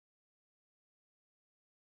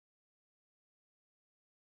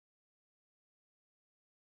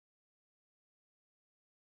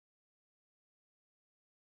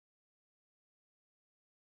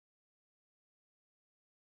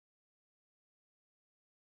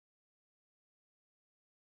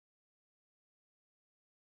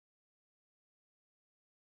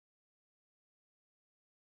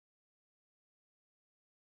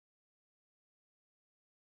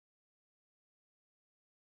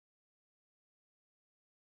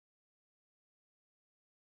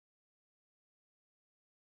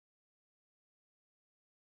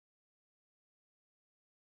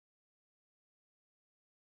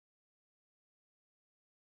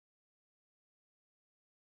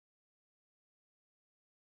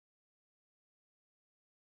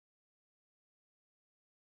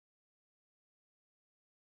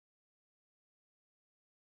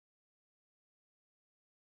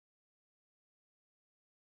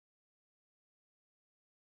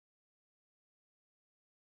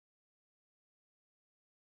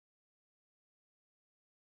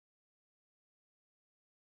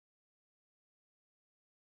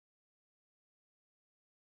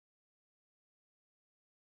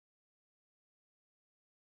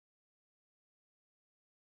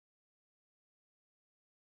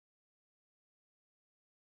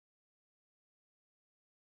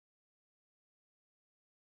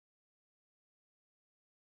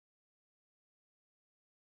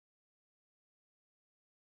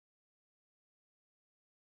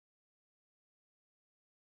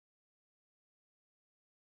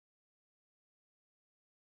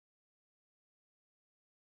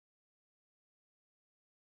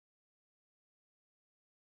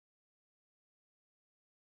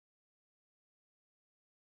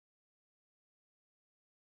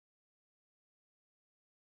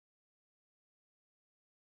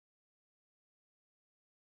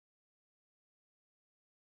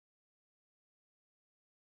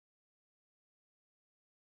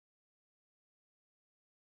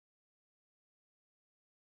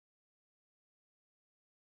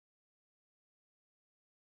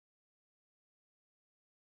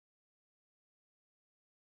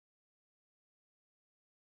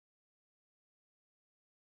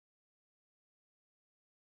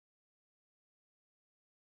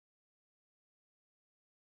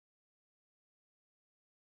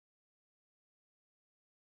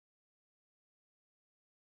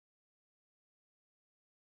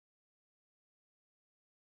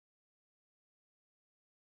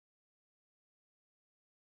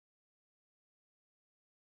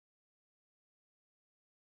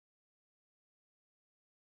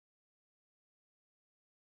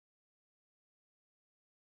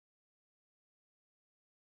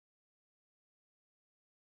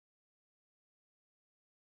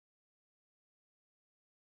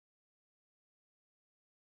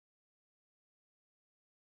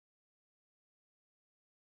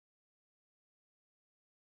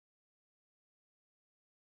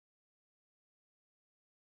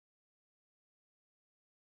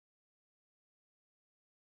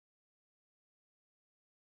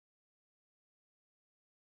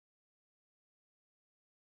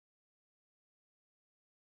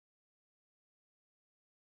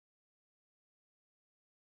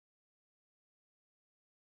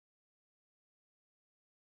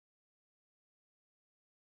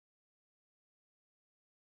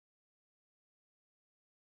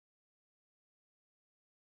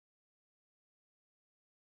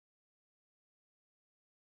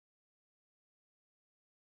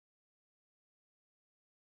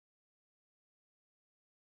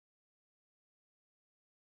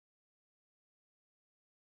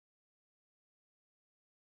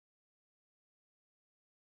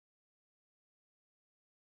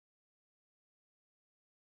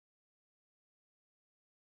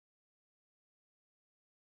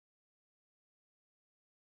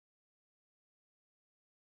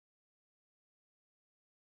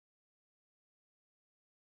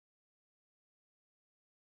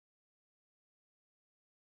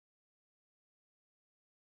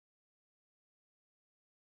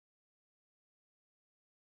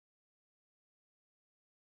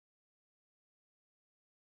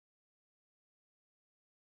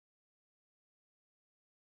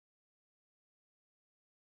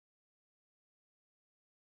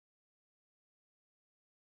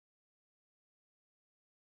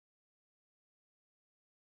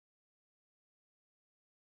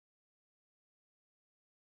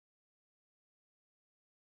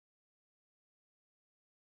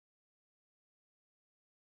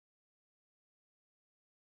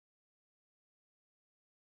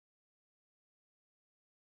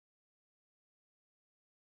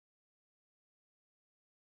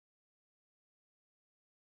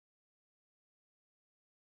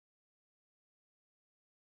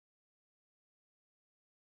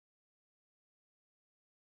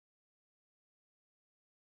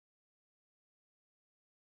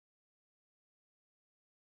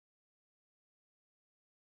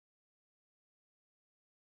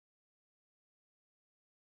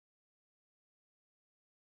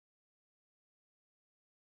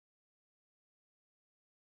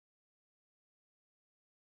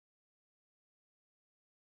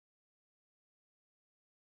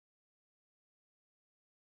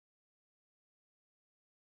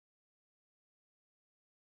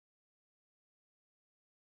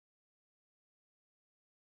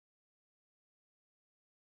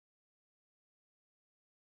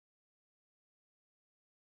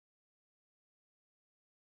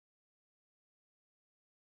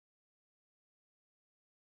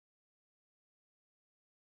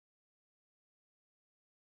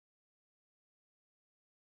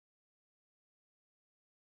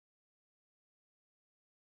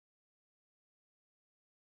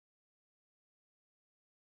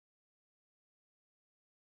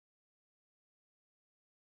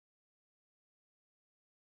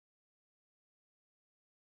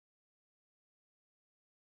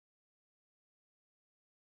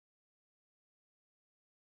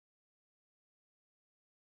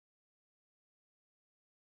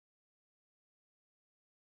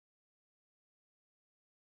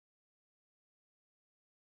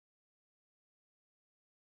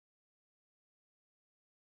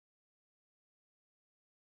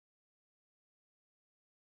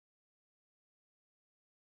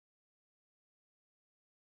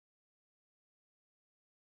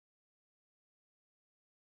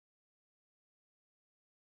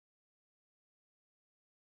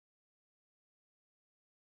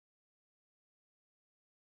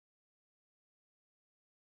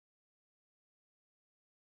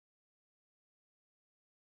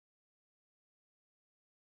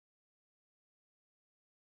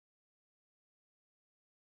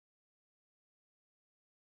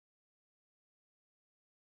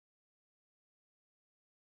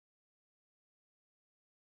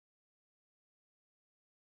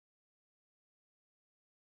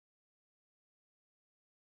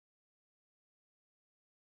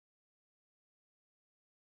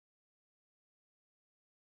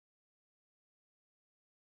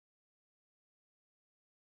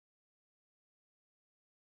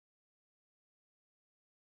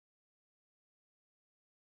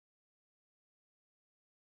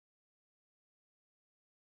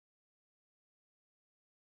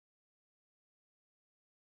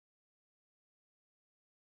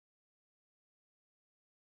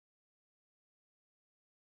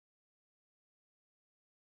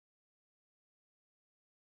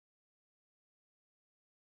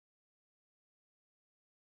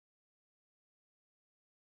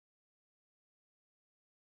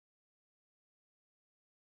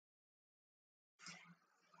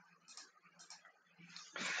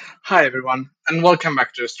Hi everyone, and welcome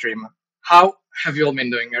back to the stream. How have you all been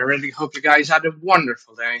doing? I really hope you guys had a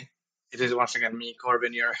wonderful day. It is once again me,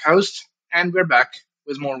 Corbin, your host, and we're back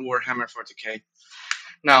with more Warhammer 40k.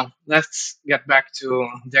 Now, let's get back to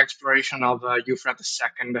the exploration of Euphrates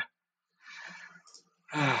II.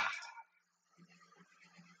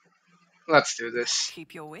 Let's do this.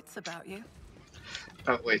 Keep your wits about you.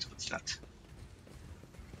 Oh, wait, what's that?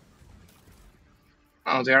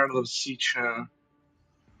 Oh, the Earl of Siege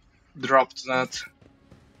dropped that.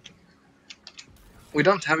 We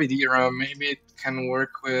don't have Idira, maybe it can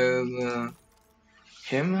work with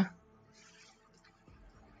him?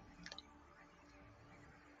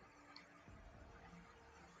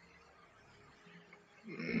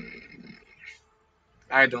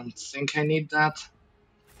 I don't think I need that.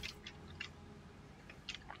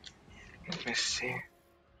 Let me see.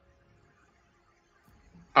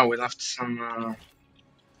 Oh, we left some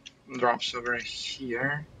drops over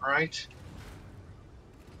here, right?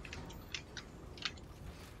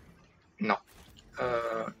 No.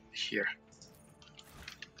 Here.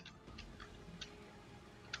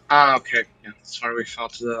 Ah, okay. Yeah, that's where we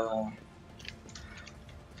fought the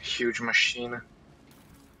huge machine.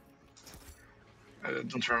 I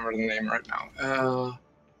don't remember the name right now.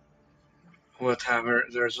 Whatever.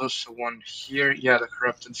 There's also one here. Yeah, the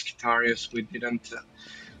corrupted Skitarius. We didn't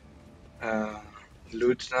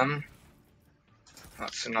loot them.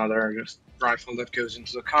 That's another just rifle that goes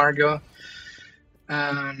into the cargo.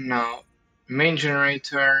 Now, main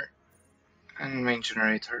generator and main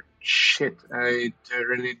generator. Shit, I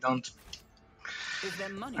really don't.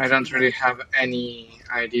 I don't really have any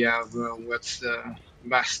idea of what's the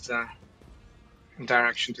best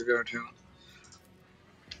direction to go to.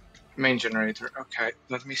 Main generator. Okay,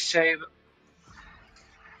 let me save.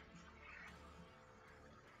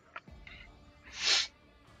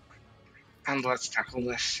 And let's tackle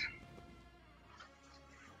this.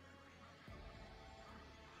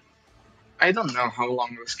 I don't know how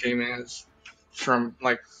long this game is. From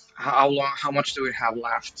like how much do we have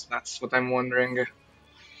left? That's what I'm wondering.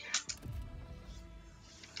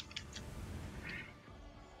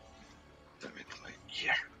 Damn it, like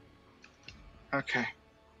here. Okay.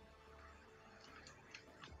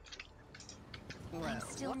 Well,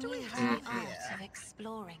 Still new to the art of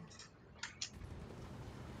exploring.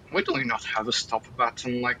 Why do we not have a stop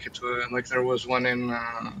button like like there was one in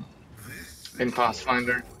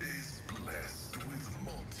Pathfinder?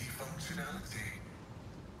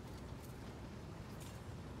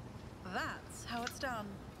 That's how it's done.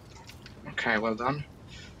 Okay, well done.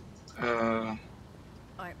 I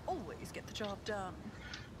always get the job done.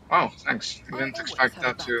 Oh, thanks. I didn't expect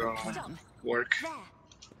that to work. There.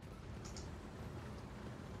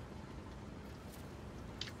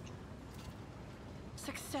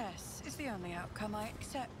 Success is the only outcome I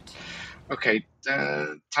accept. Okay,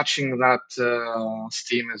 touching that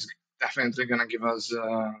steam is definitely gonna give us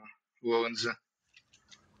wounds.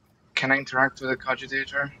 Can I interact with the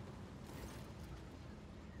cogitator?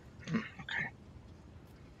 Okay.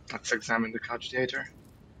 Let's examine the cogitator.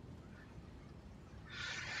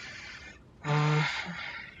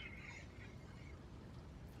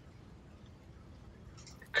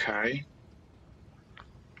 Okay.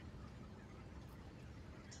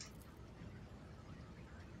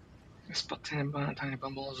 Spot tiny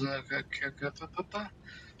bumbles.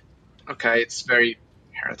 Okay, it's very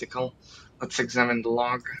heretical. Let's examine the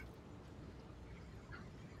log.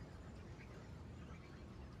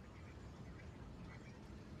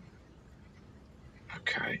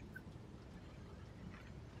 Okay.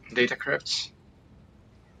 Data crypts.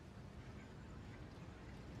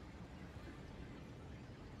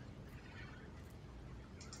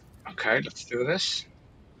 Okay, let's do this.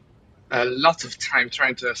 A lot of time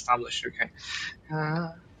trying to establish. Okay.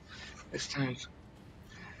 This time.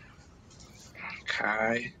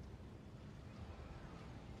 Okay.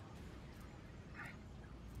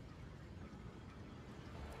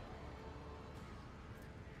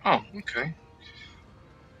 Oh, okay.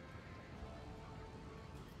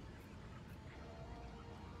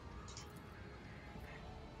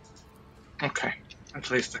 Okay.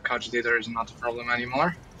 At least the cogitator is not a problem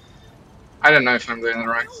anymore. I don't know if I'm doing the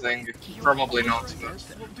right thing. Probably not, but...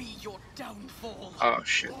 Oh,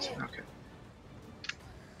 shit. Okay.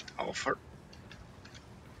 Offer.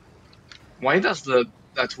 Why does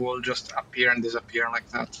that wall just appear and disappear like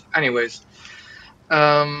that? Anyways.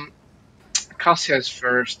 Cassia is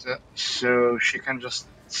first, so she can just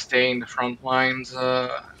stay in the front lines,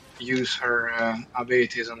 use her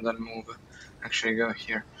abilities and then move. Actually go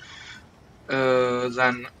here.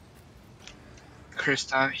 Then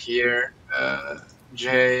Krista here,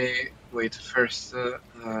 Jay, wait, first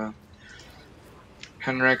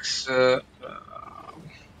Henrik's. I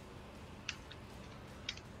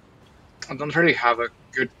don't really have a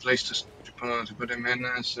good place to put him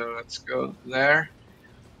in, so let's go there.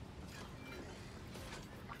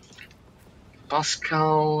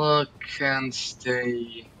 Pascal can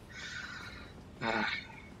stay.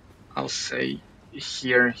 I'll say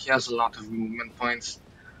here. He has a lot of movement points.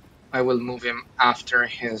 I will move him after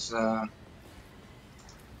his turn.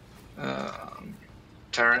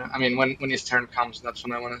 I mean, when his turn comes, that's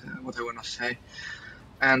what I wanna say.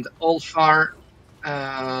 And Ulfar.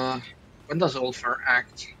 When does Ulfar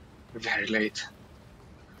act? Very late.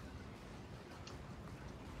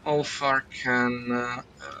 Ulfar can.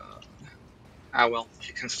 Well,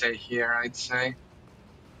 he can stay here, I'd say.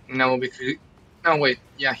 No, because. No, wait.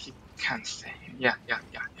 Yeah, he can stay. Yeah.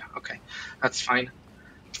 Okay, that's fine.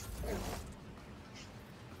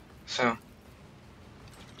 So.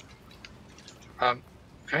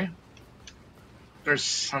 Okay. There's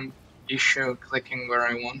some issue clicking where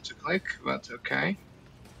I want to click, but okay.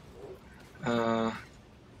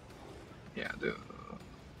 Yeah,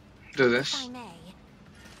 do this.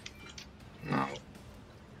 Now,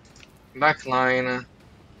 backline.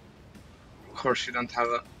 Of course, you don't have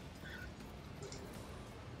a.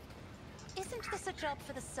 Isn't this a job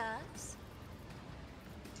for the serfs?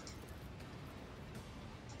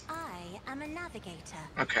 I am a navigator.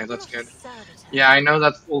 Okay, that's good. Servitor. Yeah, I know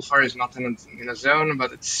that Ulfar is not in a zone,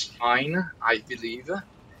 but it's fine, I believe.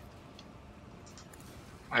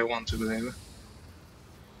 I want to believe.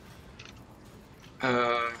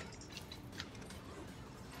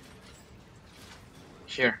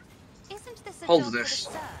 Here. Isn't this a Hold job this.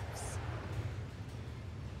 for the serfs?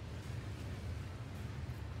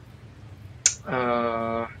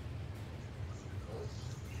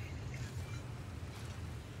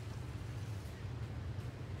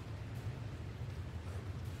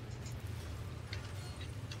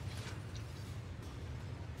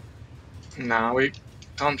 No, we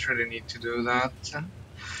don't really need to do that.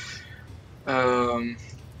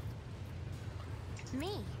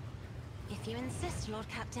 Me, if you insist, Lord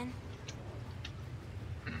Captain.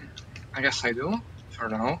 I guess I do, for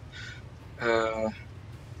now.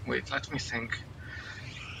 Wait, let me think.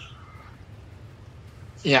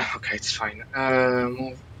 Yeah, okay, it's fine.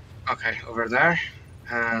 Move. Okay, over there,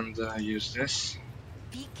 and use this.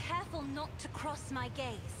 Be careful not to cross my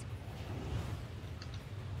gaze.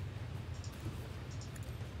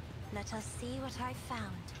 Let us see what I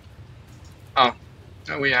found. Oh,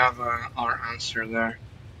 so we have our answer there.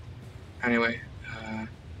 Anyway,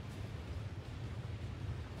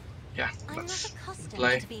 yeah, I'm not let's accustomed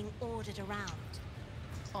play. to being ordered around.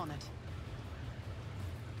 On it.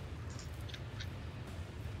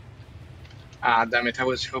 Ah, damn it, I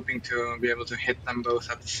was hoping to be able to hit them both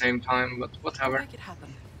at the same time, but I'll whatever. make it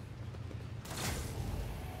happen.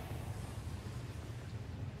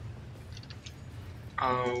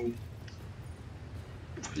 Oh,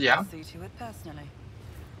 yeah. I'll see to it personally.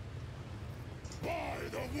 By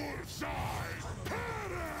the wolf's eye,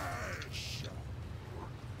 perish!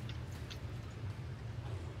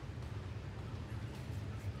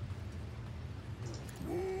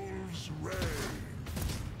 Wolves reign.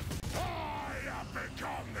 I have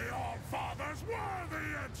become the All-Father's worthy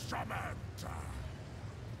instrument!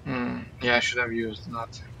 Yeah, I should have used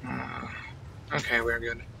that. Okay, we're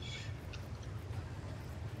good.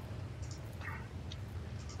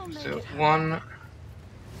 I'll make So it happen. 1,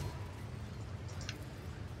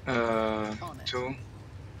 On it. 2,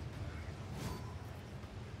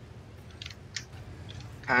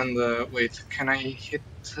 and wait, can I hit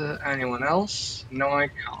anyone else? No, I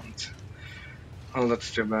can't. Oh,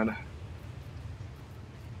 that's too bad.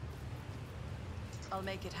 I'll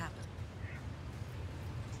make it happen.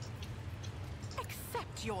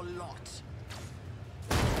 Accept your lot.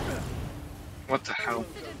 What the hell?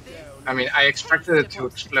 I mean, I expected it to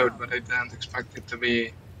explode, but I didn't expect it to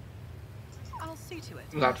be I'll see to it.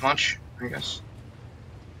 that much, I guess.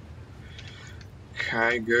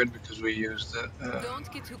 Okay, good, because we used the Don't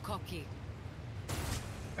get too cocky.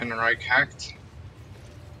 Enrique hacked.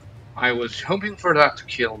 I was hoping for that to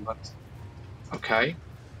kill, but okay.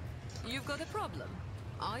 You've got a problem.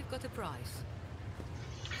 I've got a prize.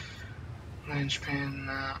 Linchpin,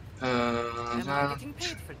 Am I that. getting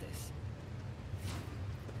paid for this?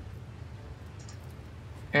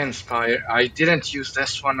 Inspire. I didn't use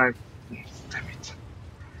this one. Damn it.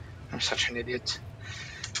 I'm such an idiot.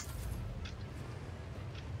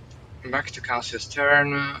 Back to Cassius'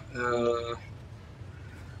 turn.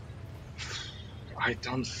 I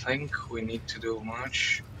don't think we need to do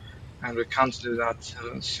much, and we can't do that.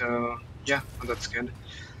 So yeah, that's good.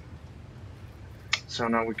 So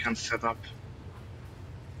now we can set up.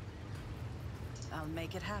 I'll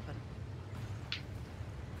make it happen.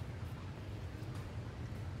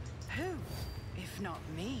 Who, if not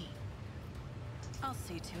me? I'll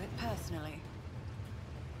see to it personally.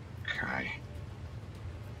 Okay.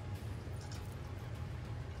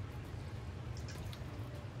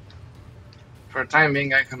 For the time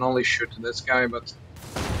being, I can only shoot this guy, but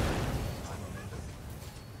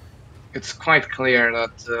it's quite clear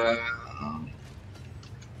that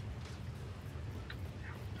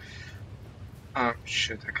oh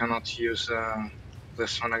shit, I cannot use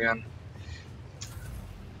this one again.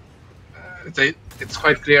 It's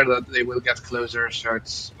quite clear that they will get closer, so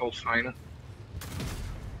it's all fine.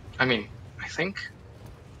 I mean, I think.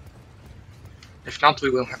 If not, we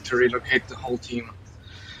will have to relocate the whole team.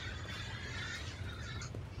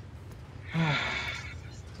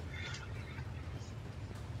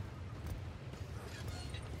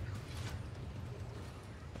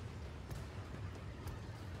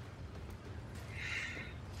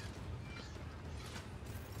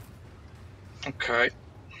 Okay.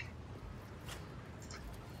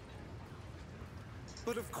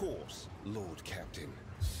 But of course, Lord Captain.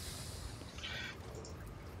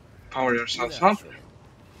 Power yourselves up.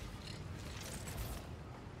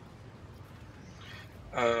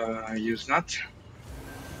 Use that.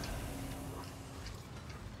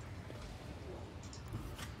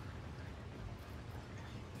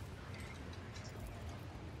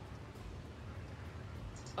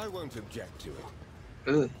 I won't object to it.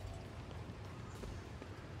 Ugh.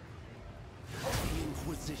 The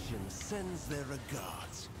Inquisition sends their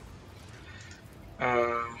regards.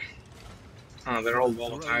 Oh, they're all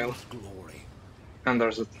volatile. Glory. And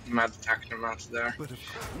there's a mad technomat there. But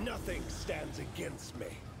nothing stands against me.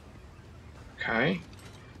 Okay.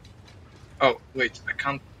 Oh, wait, I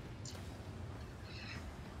can't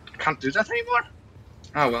do that anymore?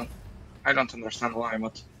 Oh well. I don't understand why,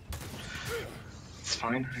 but it's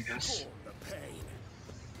fine, I guess.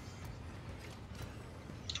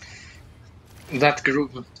 That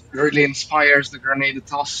group really inspires the grenade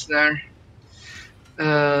toss there.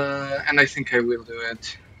 And I think I will do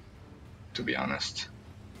it, to be honest.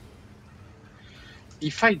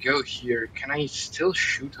 If I go here, can I still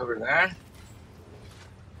shoot over there?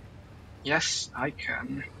 Yes, I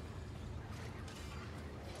can.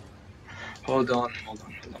 Hold on.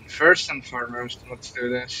 First and foremost, let's do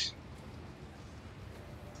this.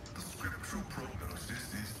 The scriptural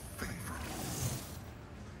prognosis is favorable.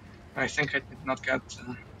 I think I did not get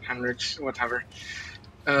Henrik's, whatever.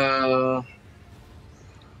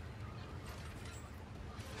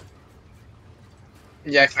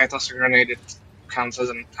 Yeah, if I toss a grenade, it counts as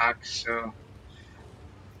an attack, so.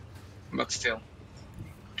 But still,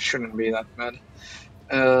 shouldn't be that bad.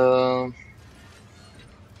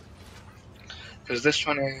 Because this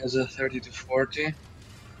one is a 30 to 40.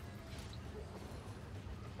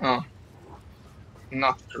 Oh,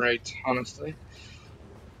 not great, honestly.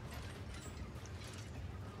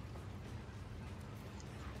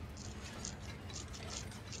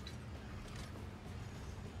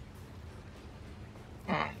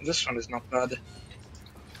 Oh, this one is not bad.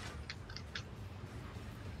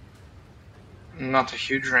 Not a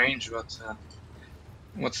huge range, but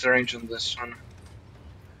what's the range on this one?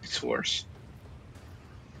 It's worse.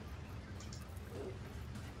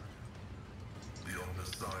 The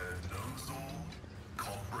Omnissiah knows all,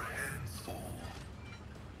 comprehends all.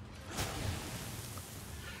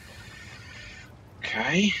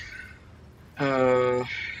 Okay.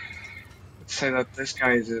 Let's say that this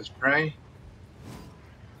guy is his prey.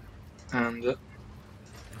 And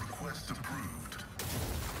Request approved.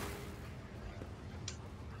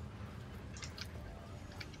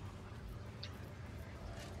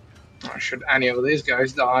 should any of these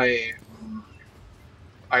guys die,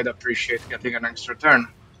 I'd appreciate getting an extra turn.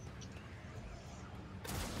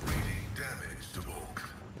 Reading damage to Volk.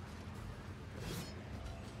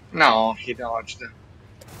 No, he dodged.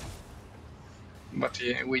 But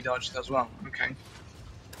we dodged as well. Okay.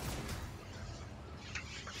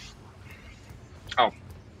 Oh.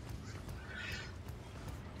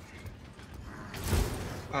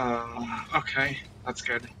 Okay, that's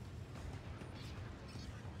good.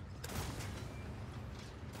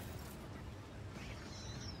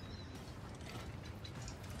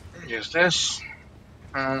 Use this,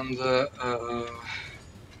 and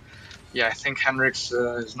yeah, I think Henrik's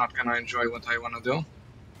is not gonna enjoy what I wanna do.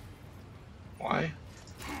 Why?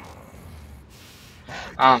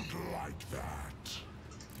 Like that.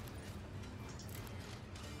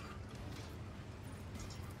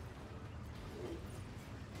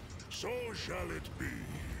 So shall it be.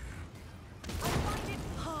 I find it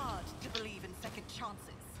hard to believe in second chances.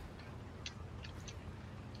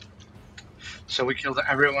 So we killed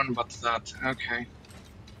everyone but that. Okay.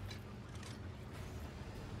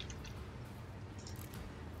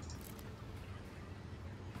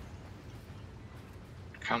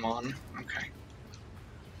 Come on. Okay.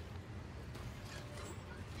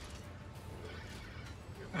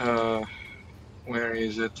 Where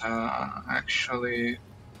is it? Actually,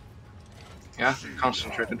 yeah,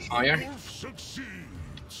 concentrated fire. Wolf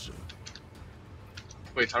succeeds.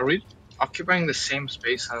 Wait, are we occupying the same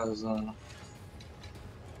space as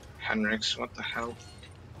Henrik's? What the hell?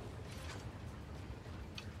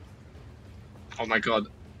 Oh my god,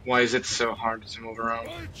 why is it so hard to move around?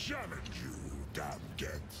 I challenge you, damn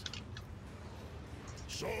Ghent.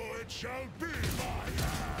 So it shall be. My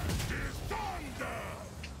hand is thunder.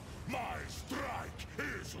 My strike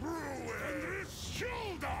is ruin. His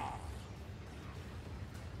shoulder.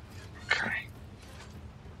 Okay.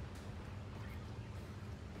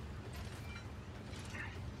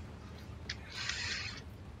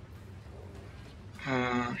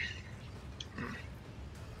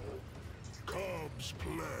 Cubs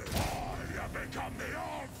play. I have become the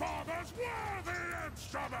All-Father's worthy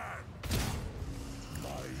instrument.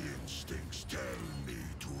 My instincts tell me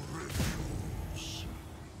to refuse.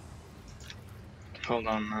 Hold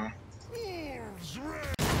on now. Wolves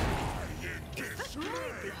reign in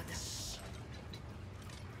disgrace.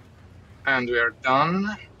 And we are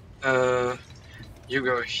done. You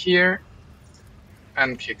go here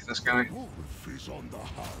and kick this guy. Wolf is on the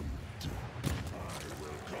hunt. I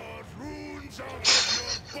will carve runes out of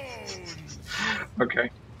your bones. Okay,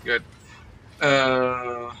 good.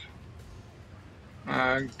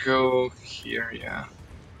 Go here, yeah.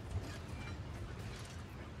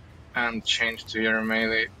 And change to your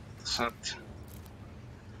melee set.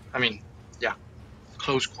 I mean, yeah,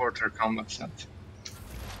 close quarter combat set.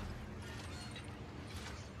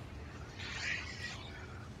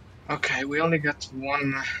 Okay, we only got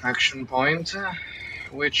one action point,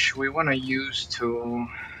 which we want to use to,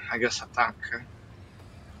 I guess, attack.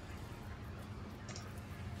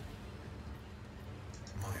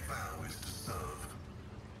 My vow is to serve.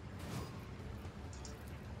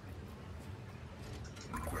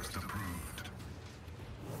 Request approved.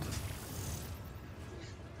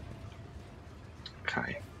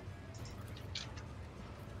 Okay.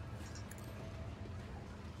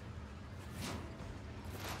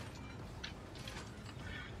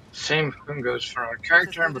 Same thing goes for our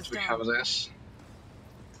character, but we have this.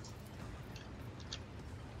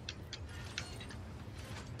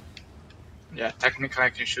 Yeah, technically I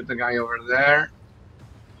can shoot the guy over there.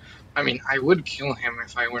 I mean, I would kill him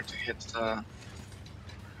if I were to hit the...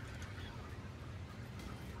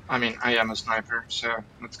 I mean, I am a sniper, so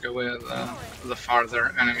let's go with the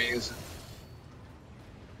farther enemies.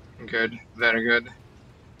 Good, very good.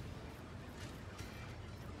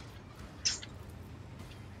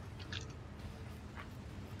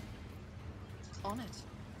 On it.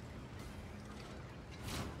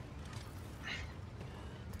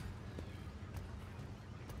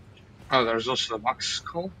 Oh, there's also the box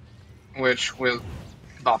skull, which will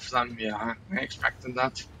buff them. Yeah, I expected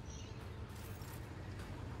that.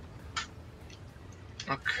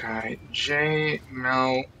 Okay, J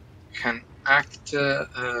now can act.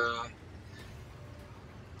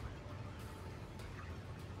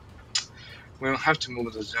 We'll have to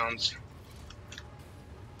move the zones.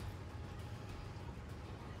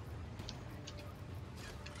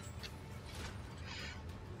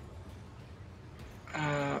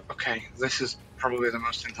 Okay, this is probably the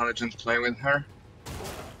most intelligent play with her.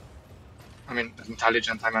 I mean,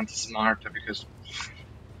 intelligent, I meant smart, because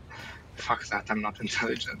fuck that, I'm not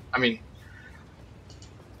intelligent. I mean,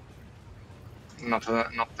 not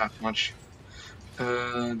that much.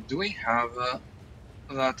 Do we have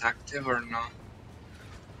that active or not?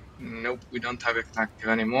 Nope, we don't have it active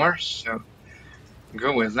anymore, so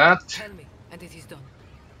go with that. Tell me, and it is done.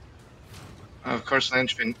 Of course,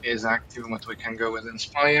 Linchpin is active, but we can go with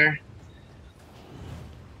Inspire.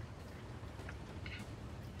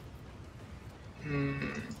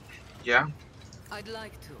 Yeah. I'd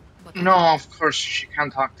like to, but No, of course she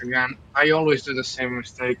can't act again. I always do the same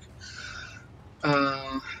mistake.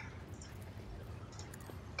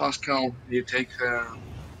 Pascal, you take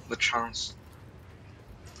the chance.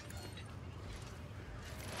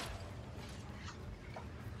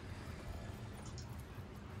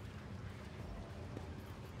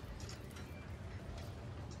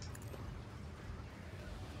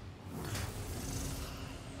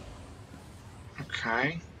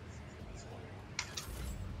 Okay.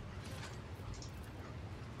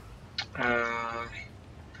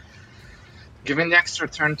 Giving the extra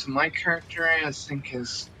turn to my character, I think,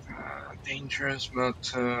 is dangerous,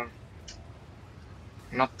 but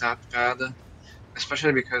not that bad.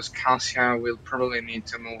 Especially because Cassia will probably need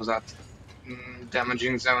to move that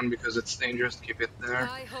damaging zone because it's dangerous to keep it there.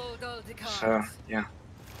 I hold all the cards. So, yeah.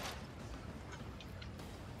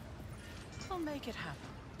 I'll make it happen.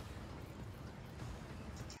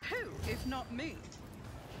 Who, if not me?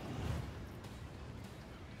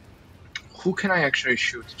 Who can I actually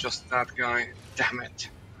shoot? Just that guy. Damn it.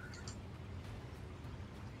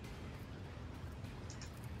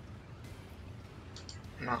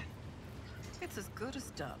 No. It's as good as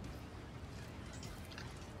done.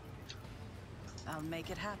 I'll make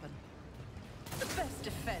it happen. The best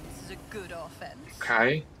defense is a good offense.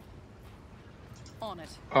 Okay. On it.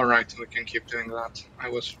 Alright, we can keep doing that. I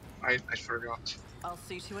forgot. I'll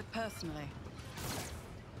see to it personally.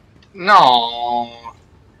 No.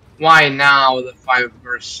 Why now the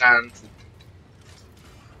 5%?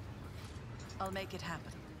 I'll make it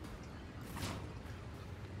happen.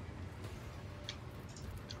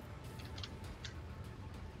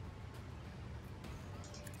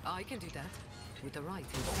 I can do that with the right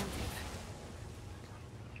incentive.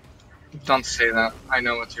 Don't say that. I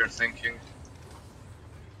know what you're thinking.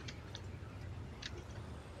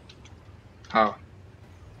 Oh.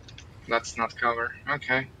 That's not cover.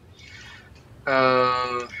 Okay.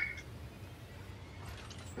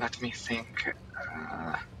 Let me think.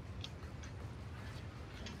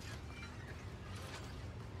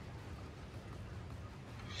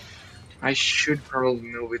 I should probably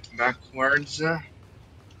move it backwards.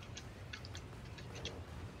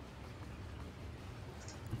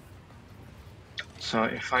 So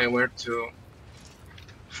if I were to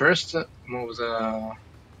first move the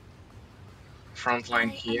front line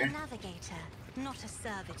I here. am a navigator, not a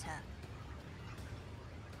servitor.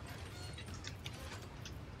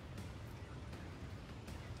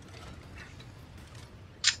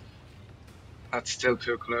 That's still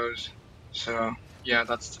too close. So yeah,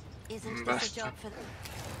 that's Isn't this best. a job for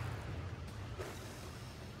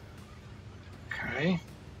Okay.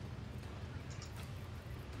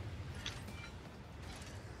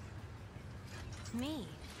 me?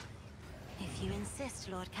 If you insist,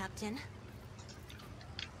 Lord Captain.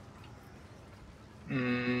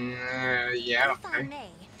 Yeah, If I okay. may.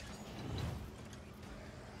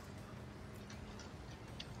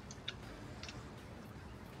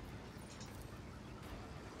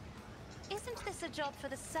 Isn't this a job for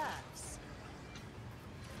the serfs?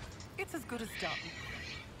 It's as good as done.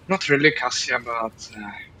 Not really, Cassia, but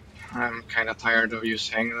I'm kinda tired of you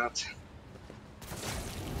saying that.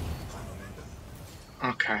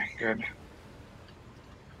 Okay, good.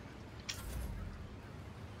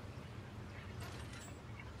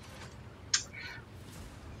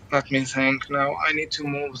 Let me think now. I need to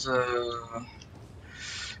move the.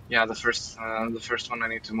 Yeah, the first one I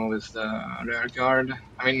need to move is the rear guard.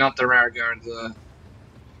 I mean, not the rear guard, the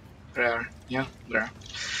rear. Yeah, there.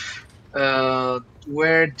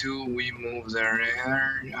 Where do we move the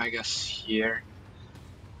rear? I guess here.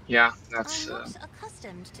 Yeah, that's I'm not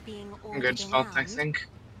accustomed to being a ordered good spot, I around. think.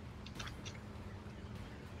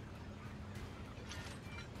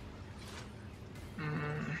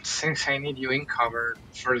 Since I need you in cover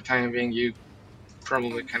for the time being, you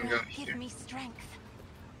probably can go Give here. me strength.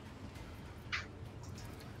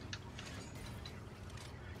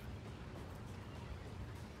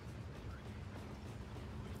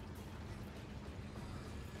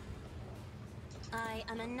 I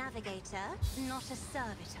am a navigator, not a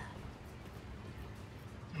servitor.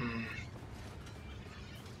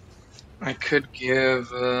 I could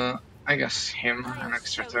give, I guess, him an I'll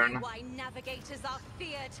extra show turn. you why navigators are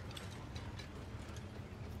feared.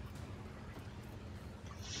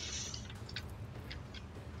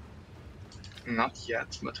 Not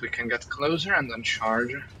yet, but we can get closer and then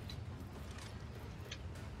charge.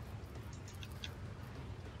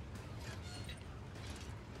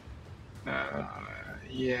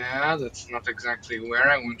 Yeah, that's not exactly where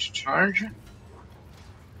I want to charge.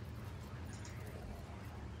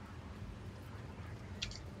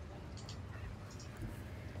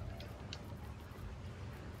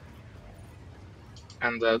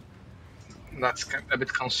 And that's a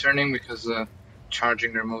bit concerning because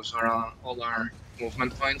charging removes all our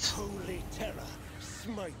movement points. Holy terror,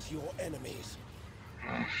 smite your enemies.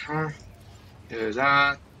 Do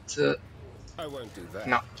that. I won't do that.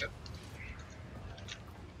 No.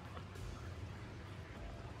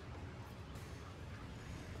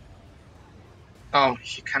 Oh,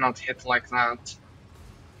 he cannot hit like that.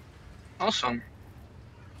 Awesome.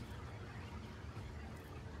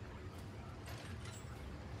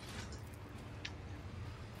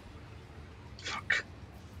 Fuck.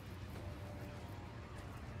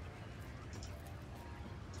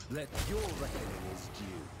 Let your reckoning is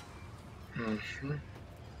due. Mm-hmm.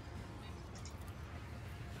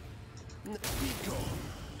 Be gone.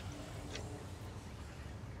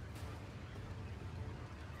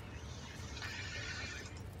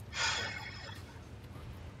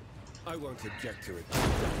 I won't object to it.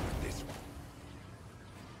 This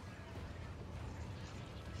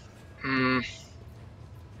one.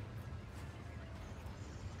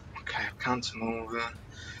 Okay, I can't move.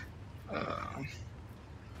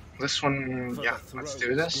 This one, For yeah, the let's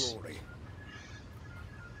do throne's this. glory.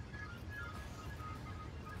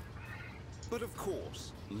 But of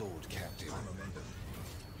course, Lord Captain.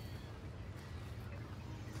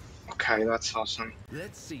 Okay, that's awesome.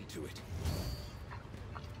 Let's see to it.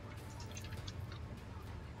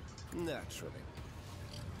 Naturally.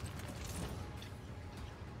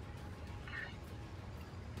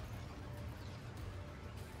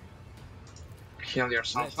 Heal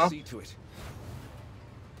yourself Let's up. see to it.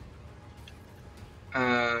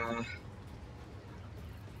 I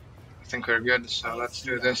think we're good, so let's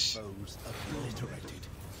do this. Foes obliterated.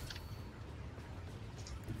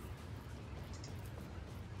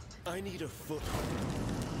 I need a foothold.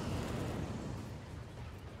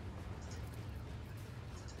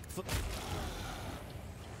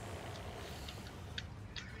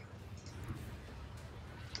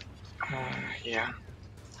 Yeah.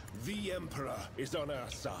 The Emperor is on our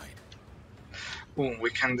side. Boom, we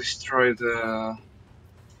can destroy the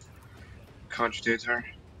cogitator.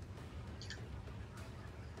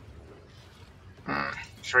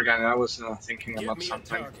 Forget, I was thinking Give about me a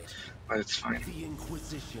something, target. but it's fine. The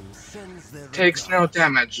Inquisition sends their Takes no regards,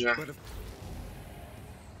 damage. but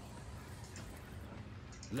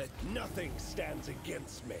let nothing stand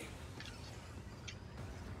against me.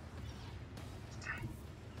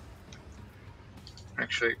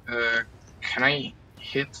 Actually, can I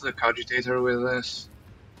hit the cogitator with this?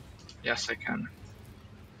 Yes, I can.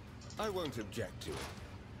 I won't object to it.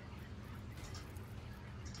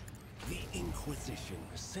 The Inquisition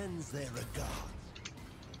sends their regards.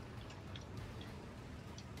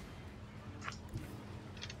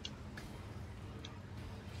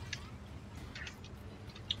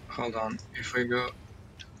 Hold on, if we go...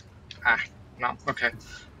 no, okay.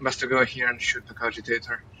 Best to go here and shoot the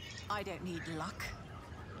cogitator. I don't need luck.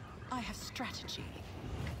 I have strategy.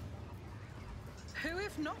 Who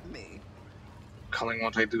if not me? Calling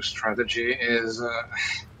what I do strategy is...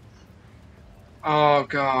 Oh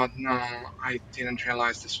god, no, I didn't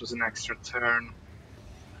realize this was an extra turn.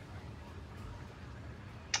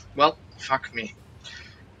 Well, fuck me.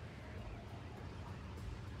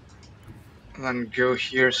 Then go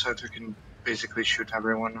here so that we can basically shoot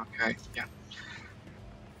everyone, okay, yeah.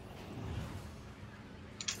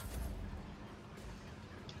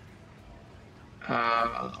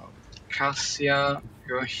 Cassia,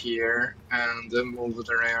 go here and move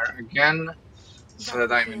the rear again so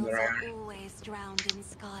that I'm in the rear. Always drowned in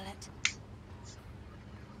scarlet.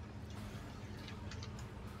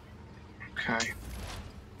 Okay.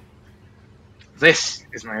 This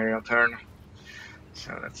is my real turn.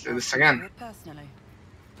 So let's do this again. Personally.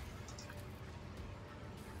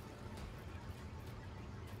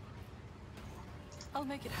 I'll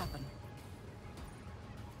make it happen.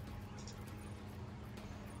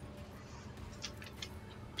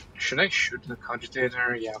 Should I shoot the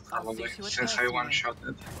cogitator? Yeah, probably, since I one-shot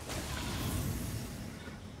it.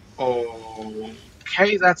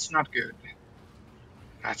 Okay, that's not good.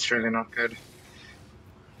 That's really not good.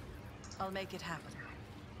 I'll make it happen.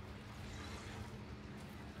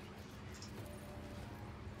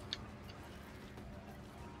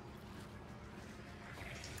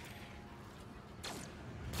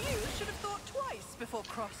 You should have thought twice before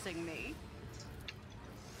crossing me.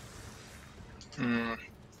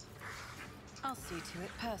 I'll see to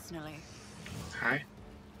it personally. Okay.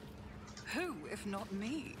 Who, if not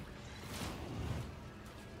me?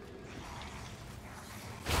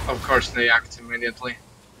 Of course, they act immediately.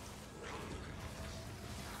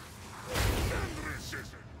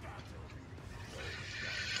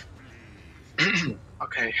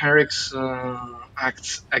 Okay, Herrick's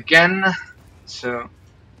acts again. So,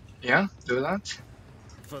 yeah, do that.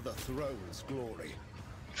 For the throne's glory.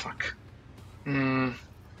 Fuck.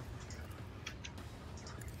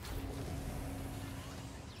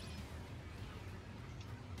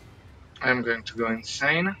 I'm going to go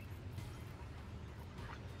insane.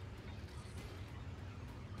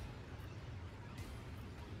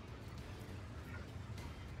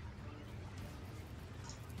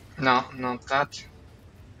 No, not that.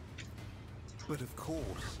 But of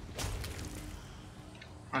course.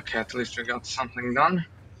 Okay, at least we got something done.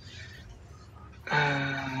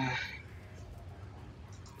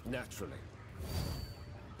 naturally.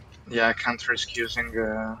 Yeah, I can't risk using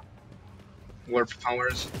warp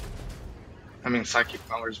powers. I mean psychic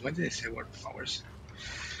powers. Why did I say warp powers?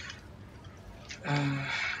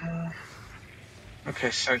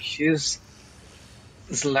 Okay, so his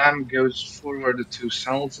slam goes forward 2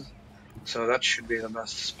 cells, so that should be the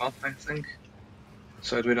best spot, I think.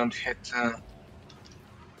 So that we don't hit.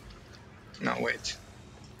 No, wait.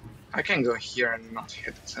 I can go here and not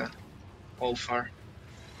hit Ulfar.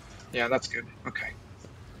 Yeah, that's good. Okay.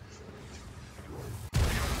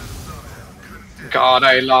 God,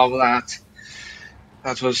 I love that.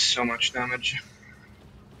 That was so much damage.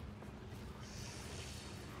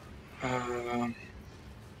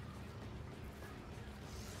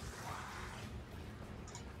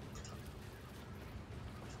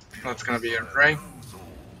 That's gonna be your prey.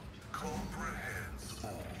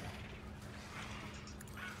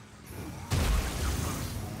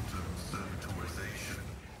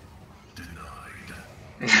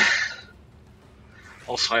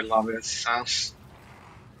 Also, I love his sass.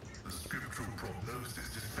 The scriptural prognosis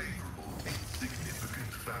is favorable,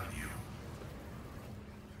 insignificant value.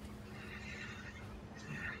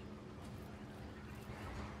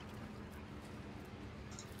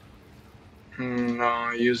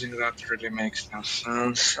 No, using that really makes no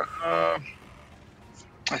sense. I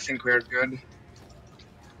think we're good.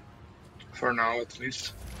 For now, at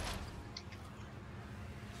least.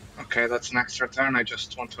 Okay, that's an extra turn. I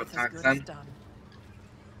just want to It's as attack good as them. done.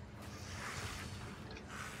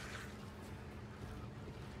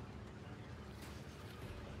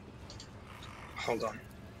 Hold on.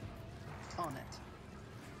 On it.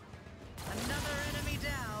 Another enemy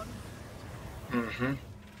down. Mm-hmm.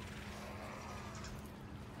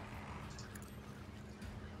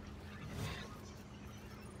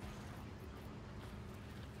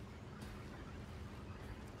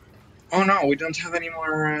 Oh no, we don't have any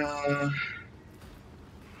more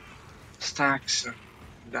stacks.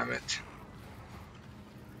 Damn it.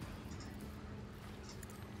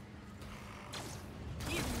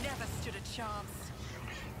 You never stood a chance.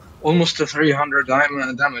 Almost to 300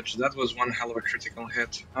 damage. That was one hell of a critical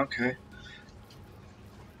hit. Okay.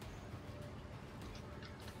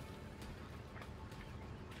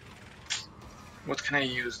 What can I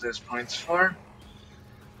use these points for?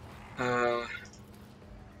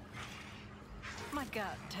 My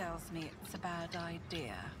gut tells me it's a bad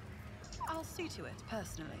idea. I'll see to it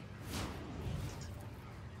personally.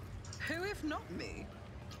 Who if not me?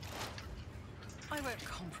 I won't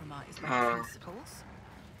compromise my principles.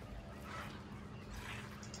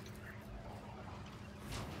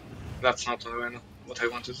 That's not what I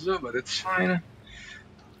wanted to do, but it's fine.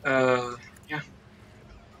 Yeah.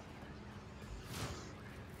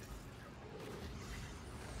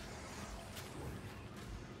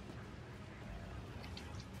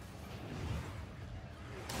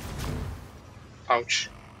 Ouch.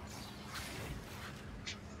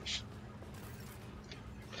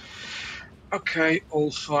 Okay,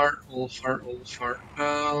 Ulfar.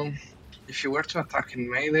 If you were to attack in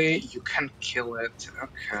melee, you can kill it.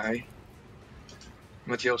 Okay.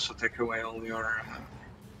 But you also take away all your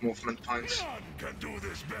movement points. None can do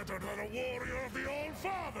this better than a warrior of the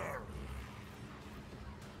All-Father!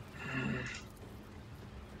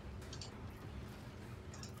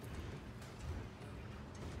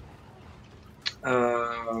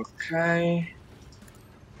 Okay.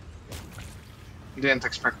 Didn't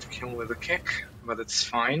expect to kill with a kick, but it's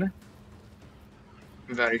fine.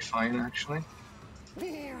 Very fine, actually.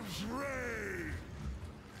 Wolves reign!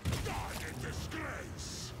 Die in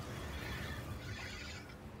disgrace!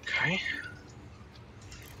 Okay.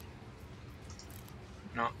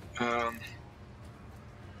 No.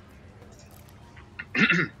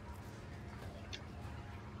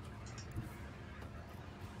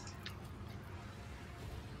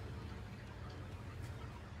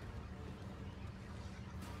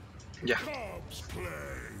 Yeah. Cubs play!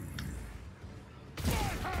 My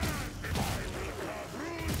hand! I will carve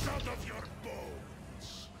roots out of your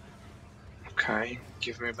bones! Okay,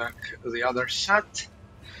 give me back the other set.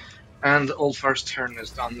 And Ulfar's turn is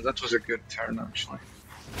done. That was a good turn, actually.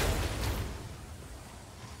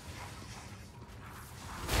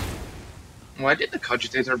 Why did the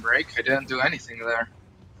Cogitator break? I didn't do anything there.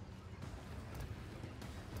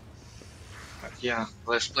 But yeah,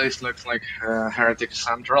 this place looks like Heretic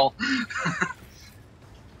Central.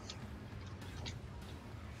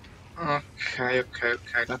 Okay,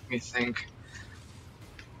 let me think.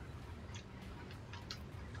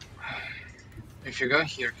 If you go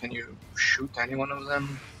here, can you shoot any one of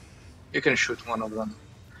them? You can shoot one of them.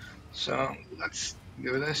 So let's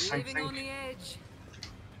do this, I Living on think. the edge.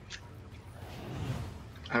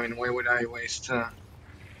 I mean, why would I waste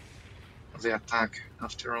the attack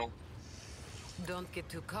after all? Don't get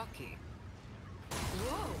too cocky.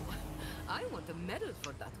 Whoa! I want a medal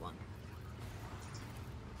for that one.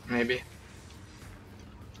 Maybe.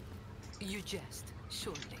 You jest,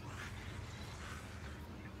 surely.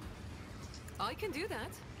 I can do that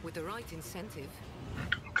with the right incentive.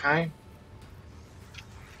 Okay.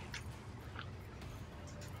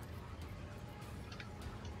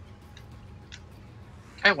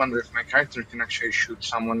 I wonder if my character can actually shoot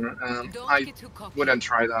someone. Don't I get too cocky. wouldn't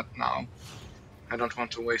try that now. I don't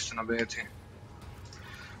want to waste an ability.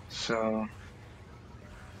 So...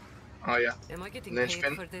 Oh yeah, Am I getting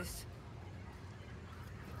Linchpin. paid for this?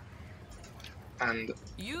 And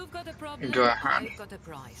You've got a problem. go ahead. I've got a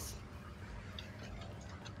prize.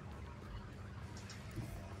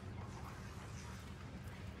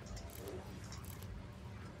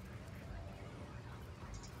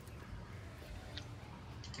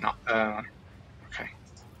 No, okay.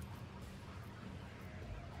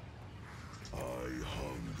 I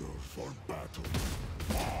hunger for battle.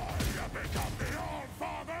 I have become the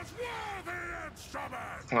All-Father's worthy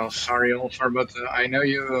instrument! Well, sorry, Ulfar, but I know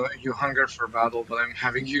you hunger for battle, but I'm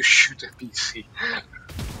having you shoot a PC.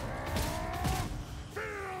 Feel the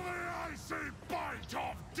icy bite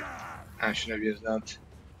of death! I should have used that.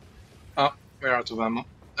 Oh, we're out of ammo.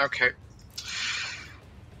 Okay.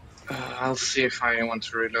 I'll see if I want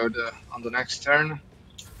to reload on the next turn.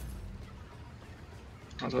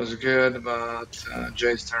 That was good, but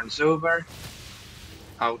Jay's turn's over.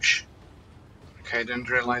 Ouch. Okay, I didn't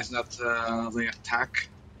realize that the attack.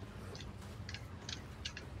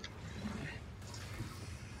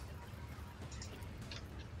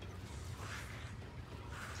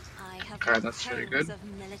 I have Okay, read that's very tomes good. of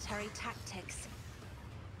military tactics.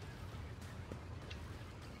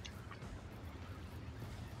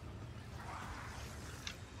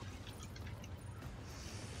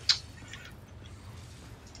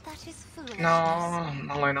 That is foolishness.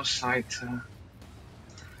 No line of sight.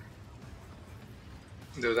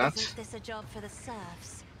 Do that. Isn't this a job for the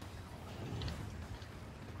serfs?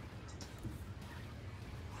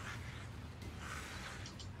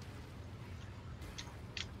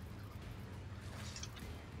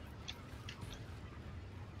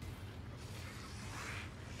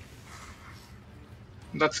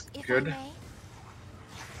 That's If I good. may.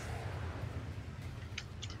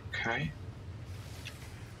 Okay.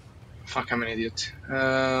 Fuck, I'm an idiot.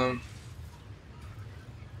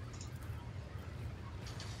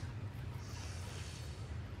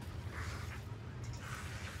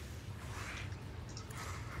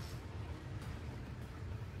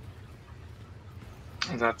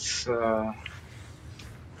 That's gonna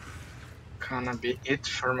be it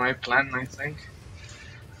for my plan, I think.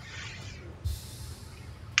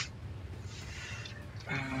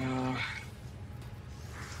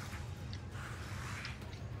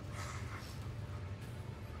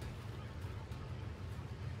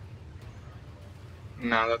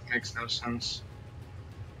 No, that makes no sense.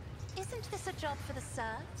 Isn't this a job for the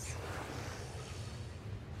serfs?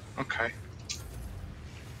 Okay.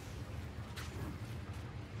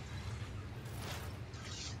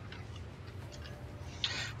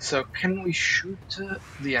 So, can we shoot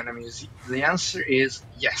the enemies? The answer is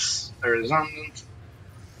yes. A redundant,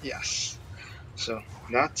 yes. So,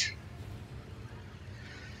 that.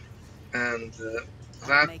 And I'll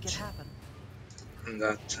that. make it happen. And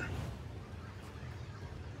that.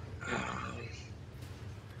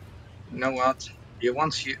 You know what? We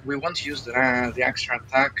won't use the extra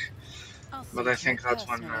attack, I'll but see I to think it that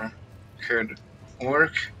one personally. could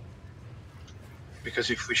work.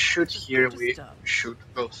 Because if we shoot Just here, good to we start. shoot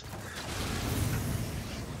both.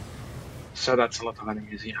 So that's a lot of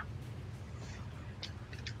enemies, yeah.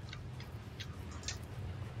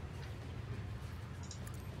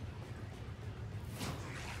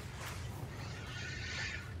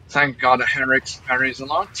 Thank God Henrik parries a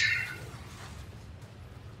lot.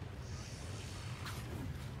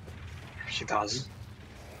 He does.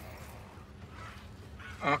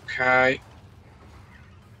 Okay.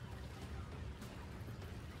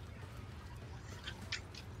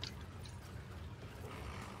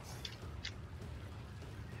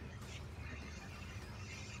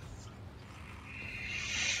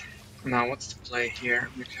 Now what's the play here?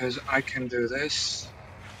 Because I can do this.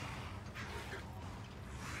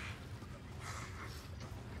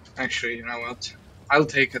 Actually, you know what? I'll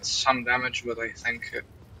take it some damage, but I think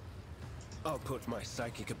I'll put my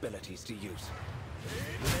psychic abilities to use.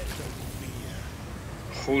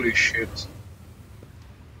 holy shit.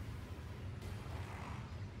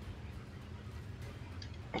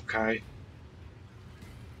 Okay.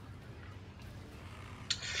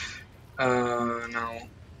 Now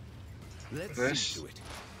Let's this. see to it.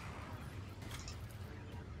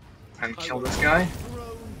 And I kill will- this guy.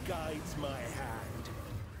 Throne guides my hand.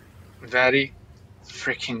 Very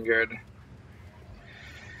freaking good.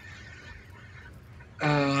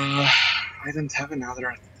 I don't have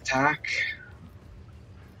another attack.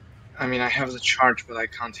 I mean, I have the charge, but I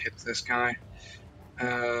can't hit this guy.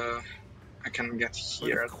 I can get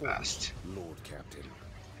here But of at course, best. Lord Captain.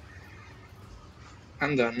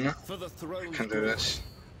 And then For the I throne. can do this.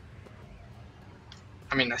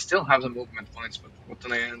 I mean, I still have the movement points, but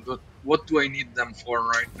what do I need them for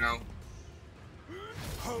right now?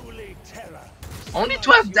 Holy terror. Only Smite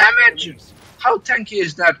 12 your damage! enemies. How tanky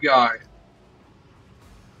is that guy?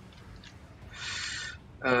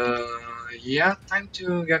 Yeah, time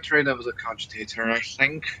to get rid of the cogitator, I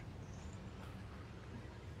think.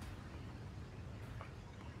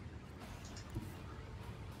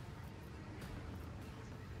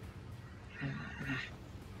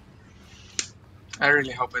 I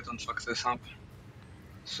really hope I don't fuck this up.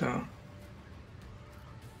 So...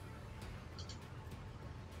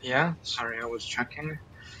 yeah, sorry, I was checking.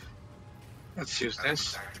 Let's use As the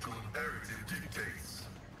this. tactical imperative dictates.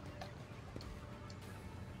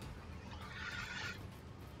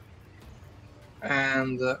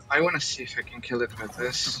 And I want to see if I can kill it with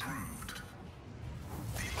this. Approved.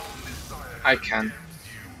 The Omnissiah I can. condemns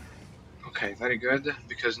you. Okay, very good,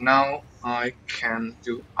 because now I can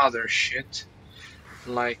do other shit,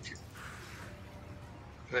 like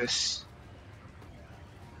this.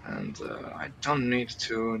 And I don't need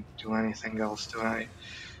to do anything else, do I?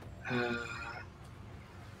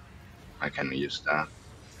 I can use that,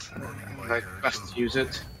 and I best use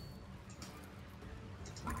it.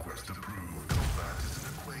 Request approved. Combat is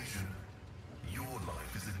an equation. Your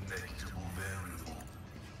life is a negligible variable.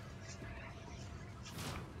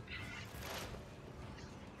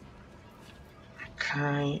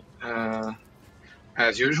 Okay,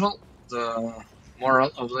 as usual, the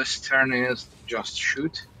moral of this turn is just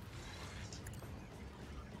shoot.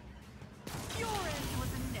 Your end was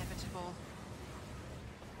inevitable.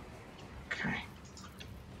 Okay.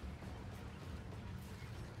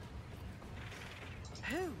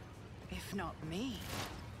 Who, if not me?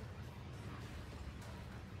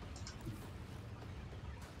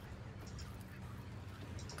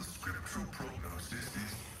 The scriptural prognosis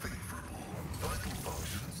is favorable. Vital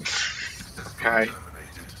functions successfully Okay.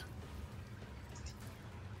 terminated.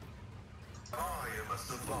 I am a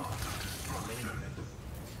savant of destruction.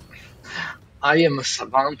 I am a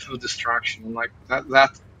savant of destruction. Like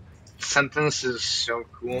that sentence is so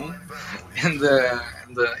cool My vow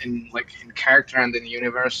is in in character and in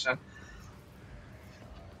universe.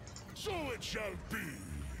 So it shall be.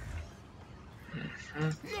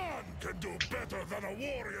 Mhm. None can do better than a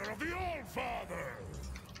warrior of the All-Father.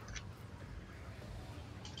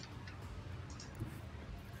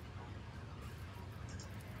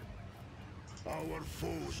 Our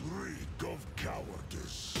foes reek of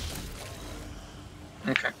cowardice.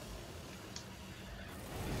 Okay.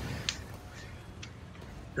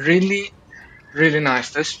 Really, really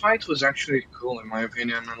nice. This fight was actually cool in my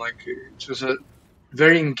opinion. Like it was a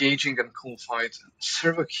very engaging and cool fight.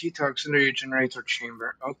 Servo key to auxiliary generator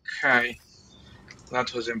chamber. Okay,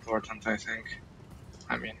 that was important. I think.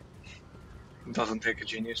 I mean, it doesn't take a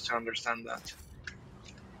genius to understand that.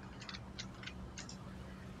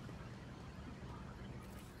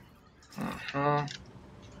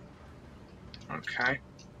 Okay.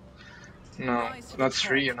 No, Rise to the let's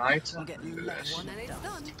top. reunite. We'll get and do left this. one And it's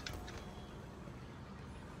done.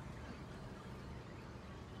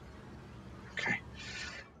 Okay.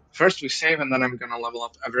 First we save, and then I'm gonna level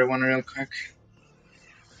up everyone real quick.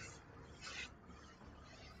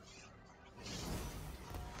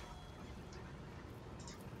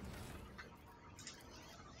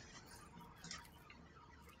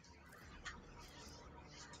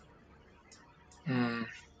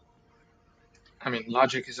 I mean,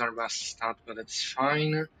 logic is our best stat, but it's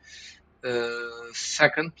fine.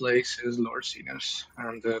 Second place is Lord Sinus,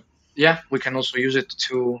 and yeah, we can also use it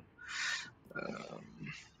to,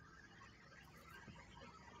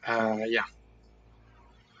 yeah,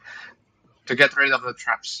 to get rid of the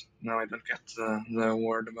traps. No, I don't get the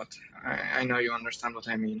word, but I know you understand what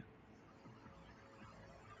I mean.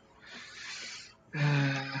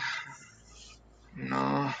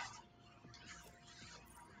 No.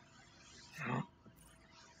 No.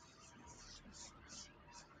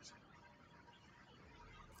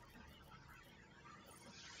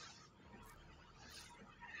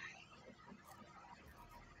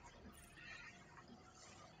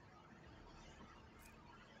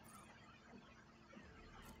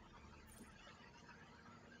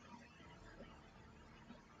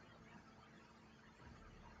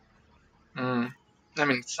 I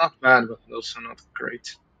mean, it's not bad, but also not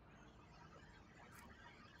great.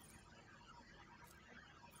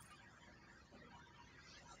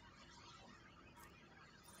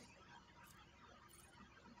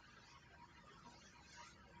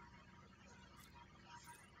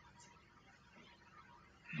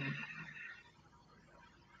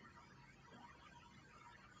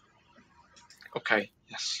 Okay,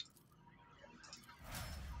 yes.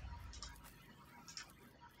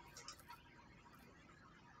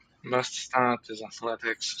 Best stat is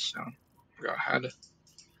athletics, so go ahead,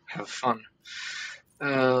 have fun.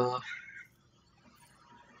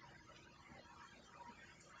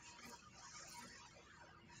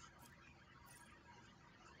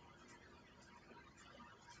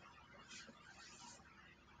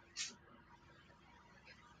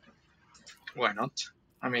 Why not?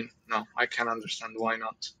 I mean, no, I can understand why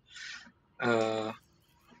not.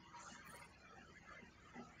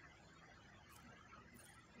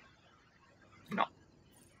 No.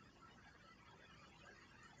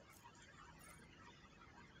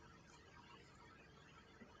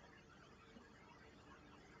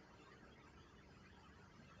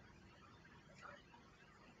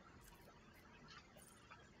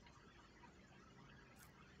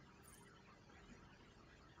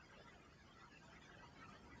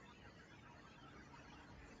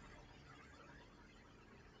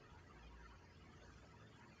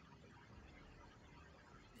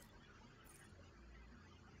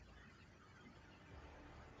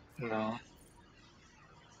 No.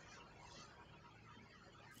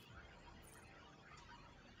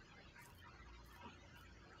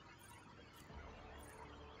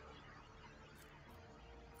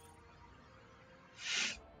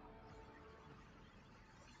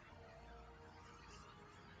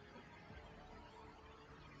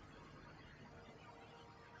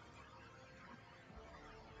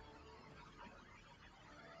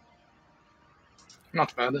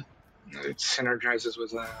 Not bad. It synergizes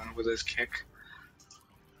with his kick.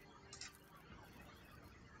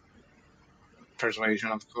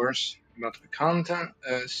 Persuasion, of course, but we can't.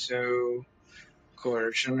 So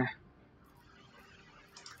coercion.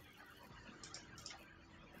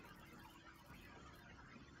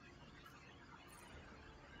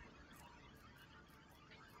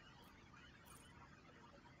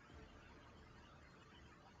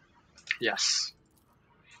 Yes.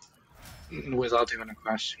 Without even a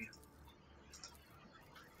question.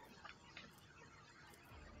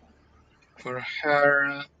 For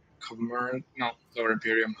her, no, Lord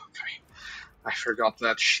Imperium. Okay, I forgot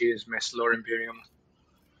that she is Miss Lord Imperium.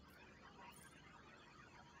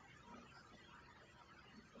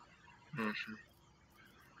 Mm-hmm.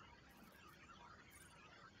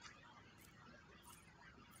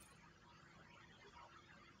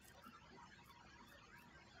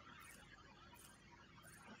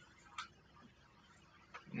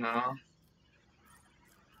 No.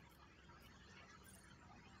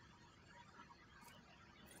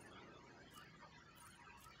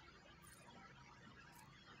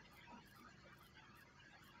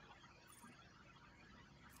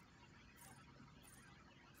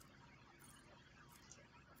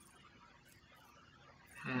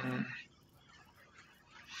 Mm.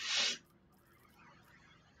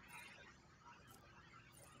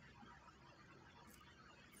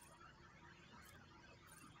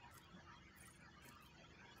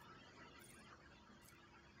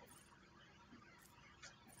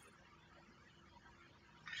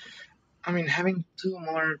 I mean, having 2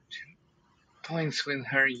 more points with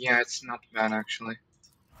her, yeah, it's not bad actually.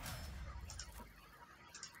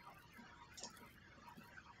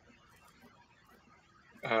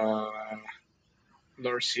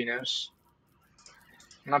 Lorcinos.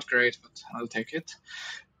 Not great, but I'll take it.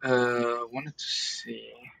 Wanted to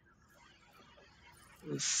see.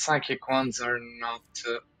 The psychic ones are not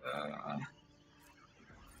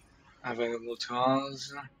available to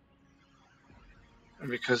us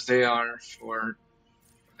because they are for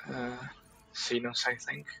Xenos, I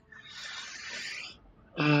think.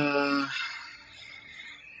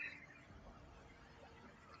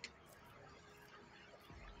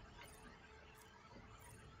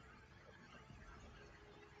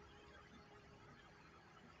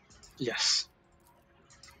 Yes.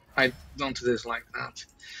 I don't dislike that.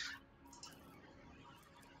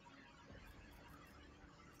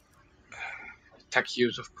 Tech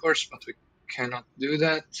use, of course, but we cannot do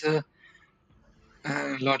that.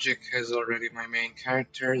 Logic is already my main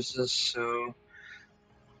characters, so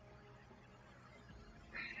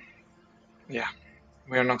yeah,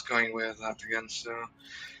 we are not going with that again, so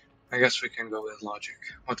I guess we can go with Logic,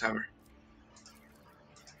 whatever.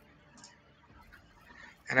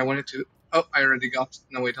 And I wanted to Oh, I already got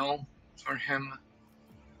Know It All for him.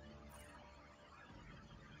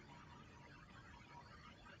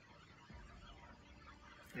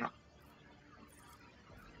 No.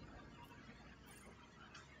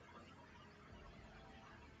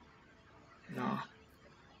 No.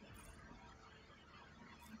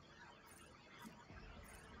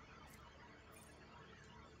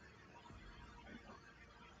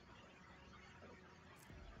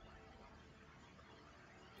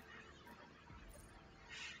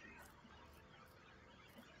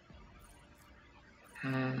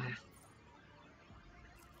 Hmm.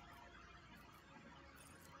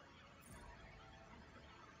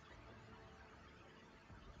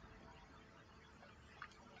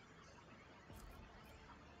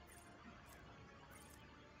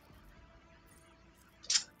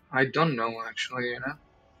 I don't know actually, you know.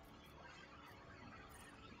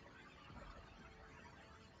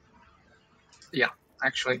 Yeah,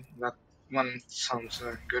 actually, that one sounds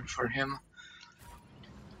good for him.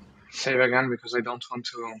 Save again because I don't want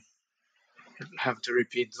to have to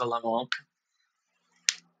repeat the level up.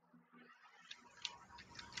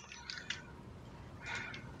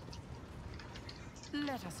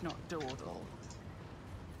 Let us not dawdle.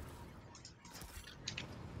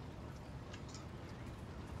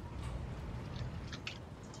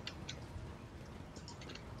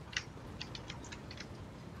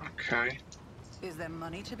 Okay. Is there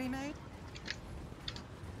money to be made?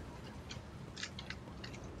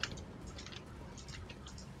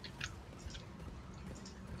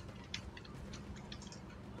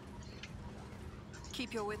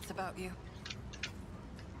 Keep your wits about you.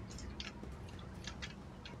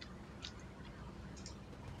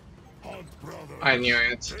 Hunt brothers. I knew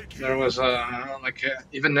it. Take There heed. was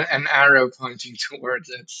even an arrow pointing towards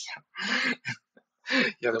it.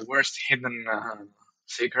 Yeah, the worst hidden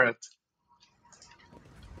secret.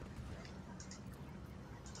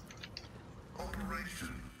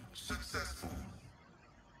 Operation successful.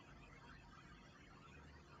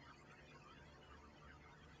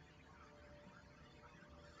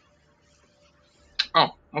 Oh,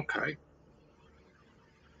 okay.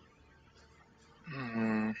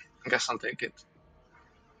 I guess I'll take it.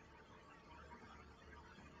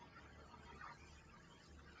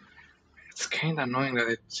 It's kind of annoying that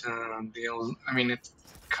it deals. I mean, it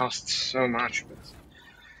costs so much, but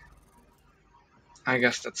I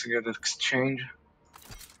guess that's a good exchange.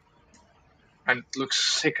 And it looks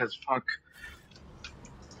sick as fuck.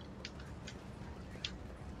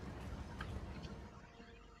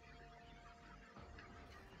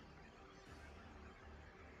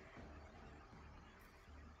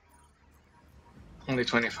 Only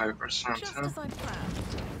 25%, Just huh? as I planned.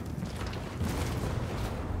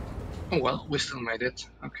 Oh well, we still made it.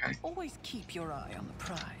 Okay. Always keep your eye on the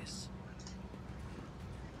prize.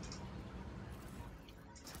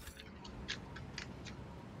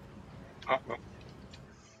 Oh well.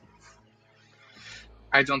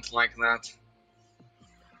 I don't like that.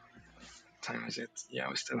 Time is it? Yeah,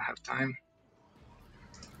 we still have time.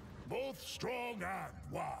 Both strong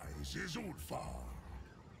and wise is Ulfar.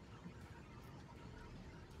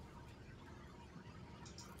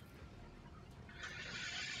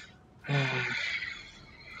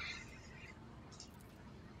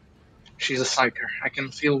 She's a psyker. I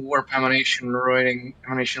can feel warp emanations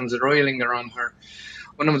roiling around her.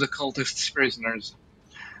 One of the cultists' prisoners.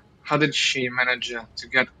 How did she manage to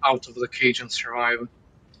get out of the cage and survive?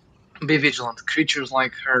 Be vigilant. Creatures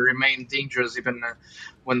like her remain dangerous even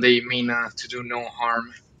when they mean to do no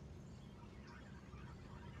harm.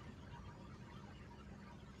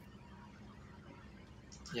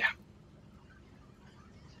 Yeah.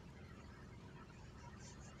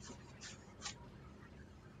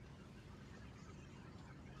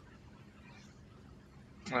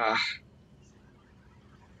 Uh,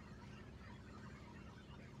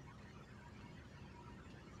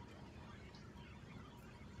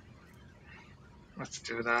 let's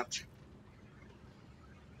do that.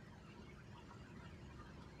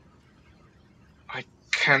 I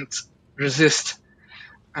can't resist.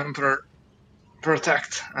 Emperor,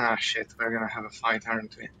 protect. Ah, shit. We're gonna have a fight,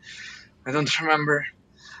 aren't we? I don't remember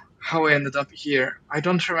how I ended up here. I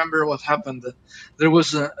don't remember what happened. There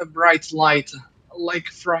was a bright light, like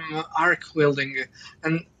from arc welding,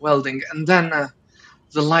 and then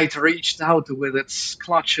the light reached out with its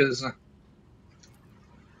clutches.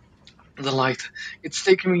 The light, it's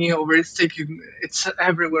taking me over. It's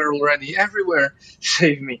everywhere already. Everywhere.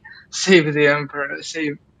 Save me. Save the emperor.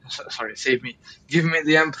 Sorry, save me. Give me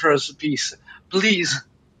the emperor's piece, please.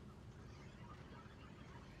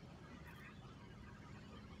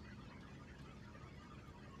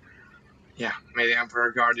 Yeah, may the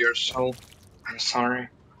Emperor guard your soul. I'm sorry.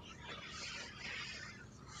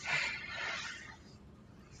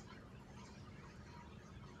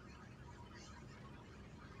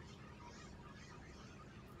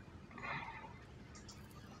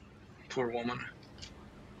 Poor woman.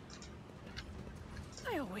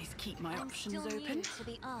 I always keep my I'm options still open. new to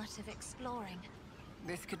the art of exploring.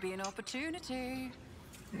 This could be an opportunity.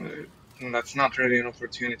 That's not really an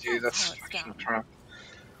opportunity, That's how that's it's fucking a done. trap.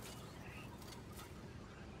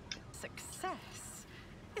 Success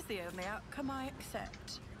is the only outcome I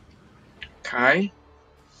accept. Okay.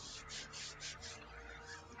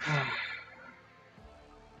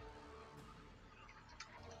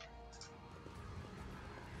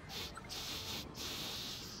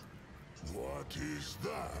 What is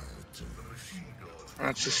that? The machine gun.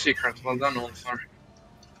 That's a secret. Well done, Ulfar.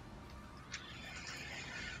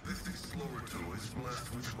 This explorer tool is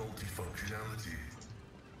blessed with multifunctionality.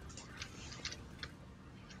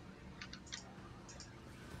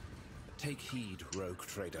 Take heed, rogue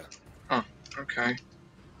trader. Oh, okay.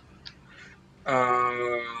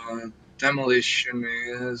 Demolition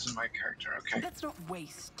is my character, okay. Let's not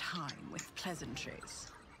waste time with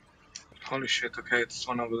pleasantries. Holy shit, okay, it's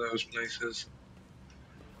one of those places.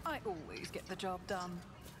 I always get the job done.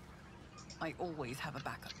 I always have a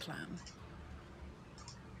backup plan.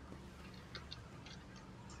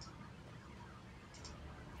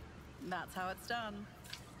 That's how it's done.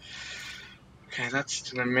 Okay, that's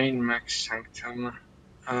to the main max sanctum.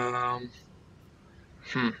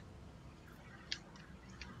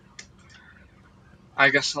 I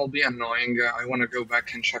guess I'll be annoying. I want to go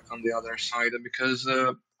back and check on the other side because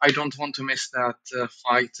I don't want to miss that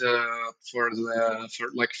fight for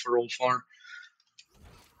Ulfar.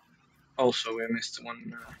 Also, we missed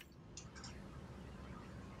one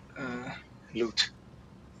loot.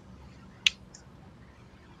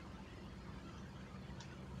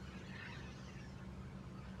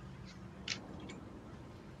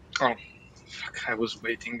 Oh, fuck! I was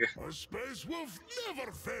waiting. A space wolf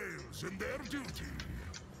never fails in their duty.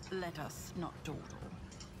 Let us not dawdle.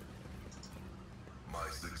 My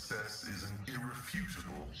success is an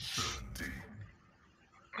irrefutable certainty.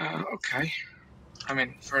 Okay. I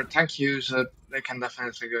mean, for thank yous, they can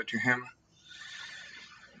definitely go to him.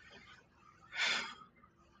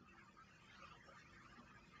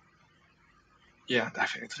 Yeah,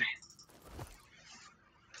 definitely.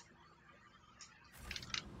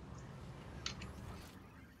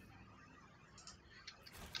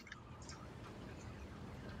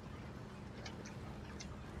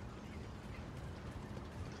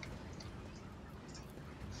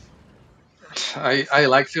 I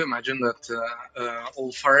like to imagine that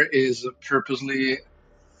Ulfar is purposely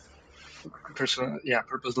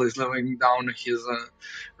slowing down his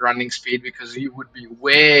running speed because he would be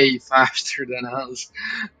way faster than us.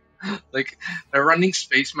 Like a running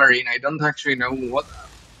space marine, I don't actually know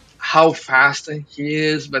how fast he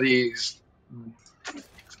is, but he's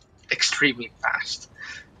extremely fast,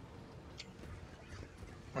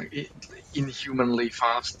 like inhumanly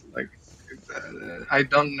fast. Like I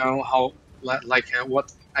don't know how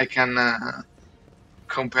what I can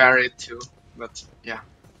compare it to, but yeah.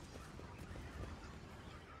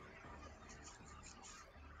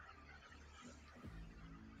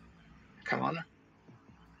 Come on.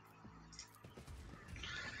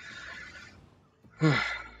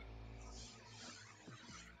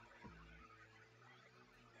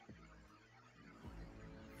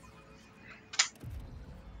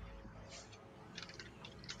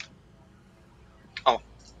 Oh,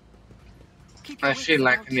 Keep your I wits feel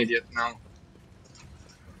like about an you. idiot now.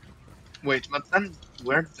 Wait, but then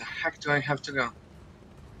where the heck do I have to go?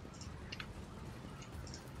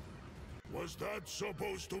 Was that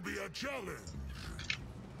supposed to be a challenge?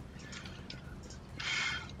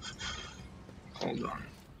 Hold on.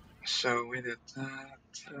 So we did that.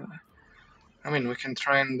 I mean, we can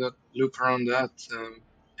try and loop around that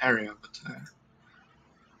area, but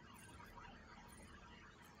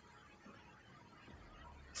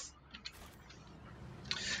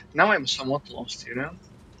now I'm somewhat lost, you know?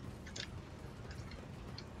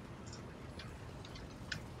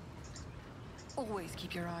 Always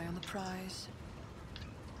keep your eye on the prize.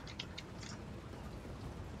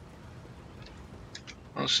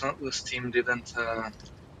 Also, this team didn't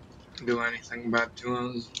do anything bad to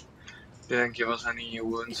us. Didn't give us any Is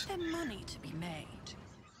wounds. there money to be made?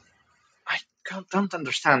 I don't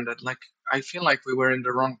understand that. Like, I feel like we were in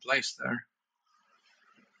the wrong place there.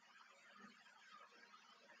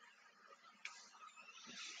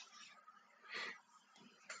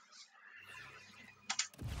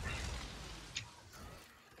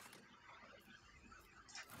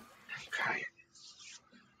 Okay.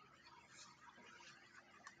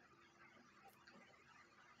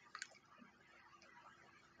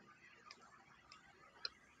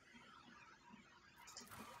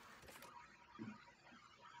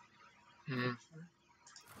 Hmm.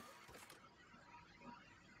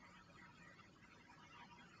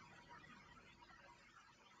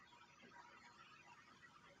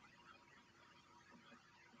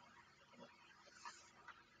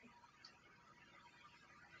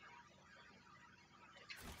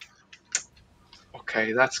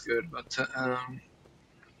 Okay, that's good, but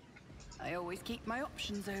I always keep my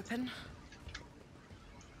options open.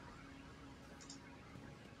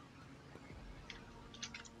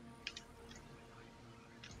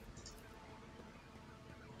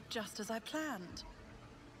 Just as I planned.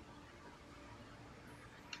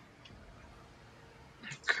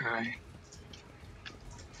 okay.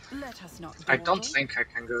 Let us not I don't dawdle. think I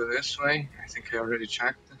can go this way. I think I already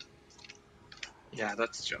checked it. Yeah,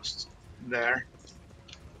 that's just there.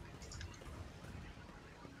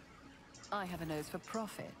 I have a nose for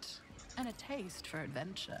profit and a taste for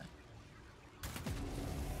adventure.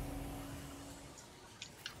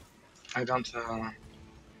 I don't.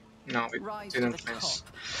 No, it Rise to didn't the miss.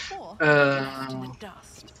 top, or get left in the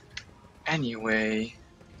dust. Anyway.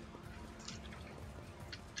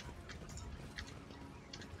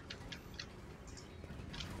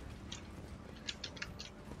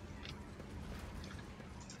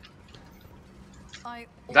 I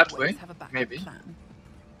That always way? have a backup Maybe. plan.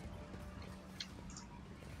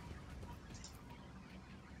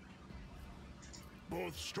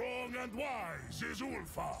 Both strong and wise is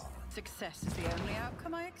Ulfar. Success is the only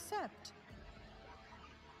outcome I accept.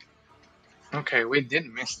 Okay, we did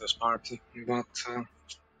miss this party, but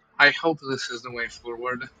I hope this is the way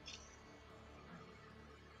forward.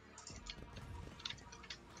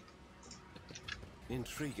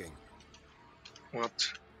 Intriguing. What?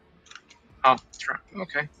 Oh, trap.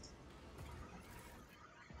 Okay.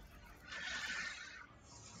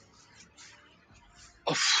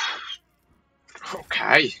 Oof.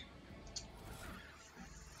 Okay.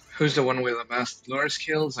 Who's the one with the best lure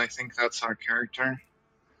skills? I think that's our character.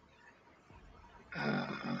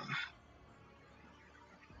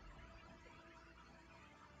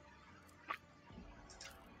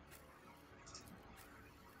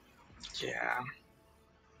 Yeah.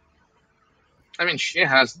 I mean, she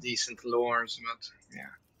has decent lures, but yeah.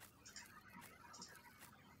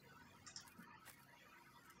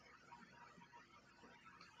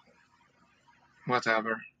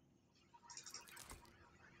 Whatever.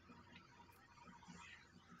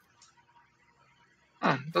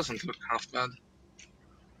 Oh, doesn't look half bad.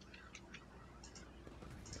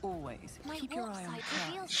 Always My keep your warp eye on sight prize.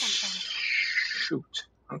 reveals something. Shoot.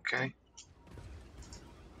 Okay.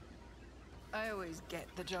 I always get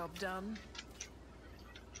the job done.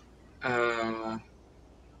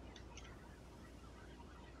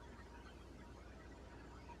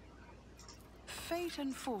 Fate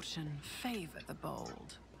and fortune favor the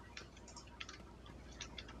bold.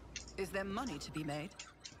 Is there money to be made?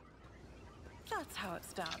 That's how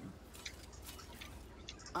it's done.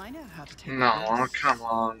 I know how to take No, risks. come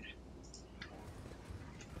on.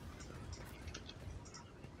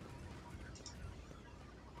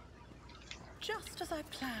 Just as I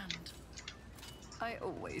planned. I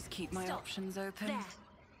always keep my Stop. options open. There.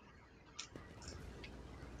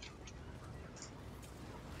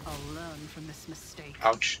 I'll learn from this mistake.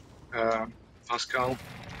 Ouch. Pascal,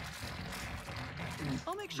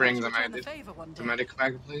 I'll make sure bring to the return the medic, favor one the day. medic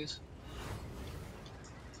bag, please.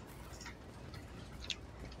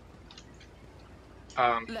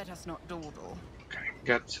 Let us not dawdle. Okay,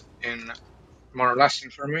 get in more or less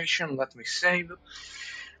information. Let me save.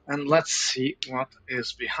 And let's see what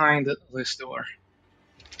is behind this door.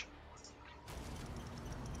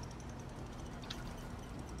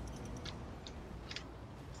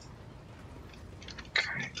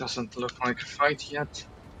 Okay, doesn't look like a fight yet.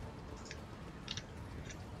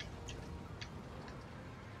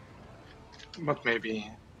 But maybe,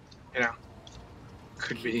 you know,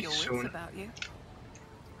 could Keep be your wits soon. about you.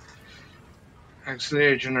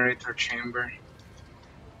 Auxiliary generator chamber.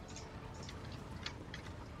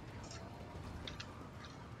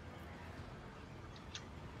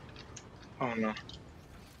 Oh no.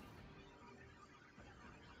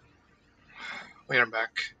 We are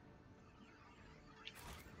back.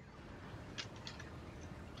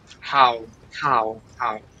 How? How?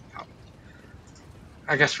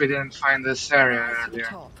 I guess we didn't find this area Rise to the earlier.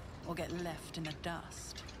 top, or get left in the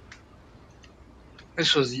dust.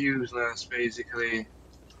 This was useless, basically.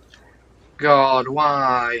 God,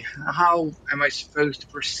 why? How am I supposed to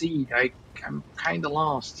proceed? I'm kinda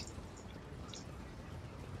lost.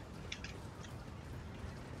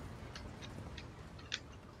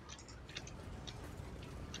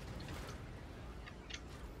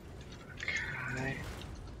 Okay.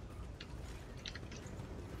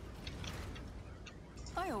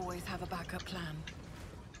 have a backup plan.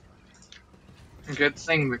 Good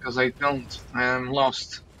thing, because I don't. I am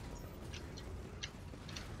lost.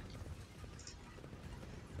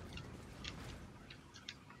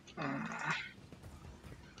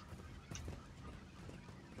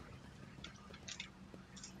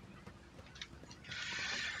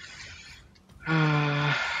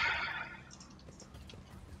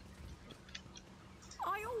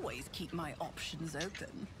 I always keep my options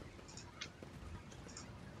open.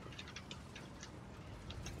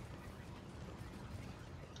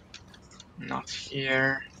 Not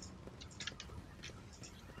here.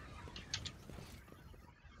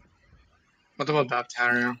 What about that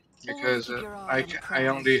area? Because keep your eye on the I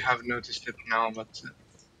only prize. have noticed it now, but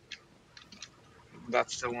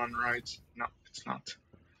that's the one, right? No, it's not.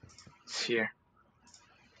 It's here.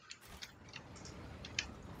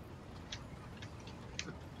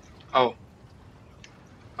 Oh.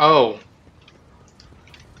 Oh!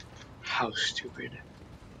 How stupid.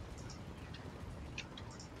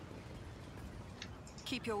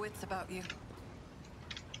 Keep your wits about you.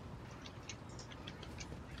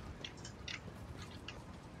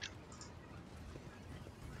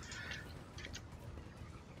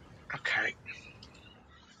 Okay.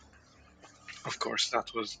 Of course,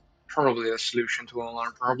 that was probably a solution to all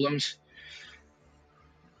our problems.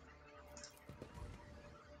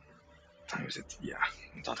 Time is it? Yeah,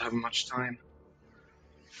 don't have much time.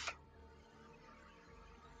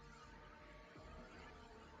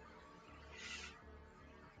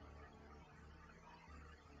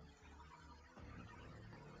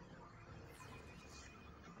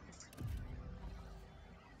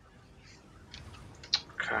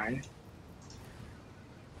 Okay.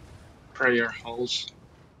 Prayer holes.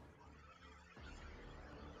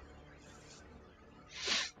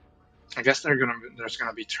 I guess there's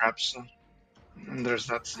gonna be traps. And there's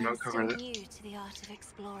that I'm smoke still over there. new to the art of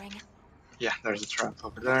exploring. Yeah, there's a trap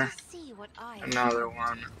over Let there. us see what I have Another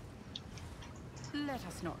found. one. Let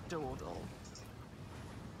us not dawdle.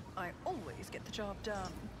 I always get the job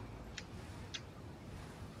done.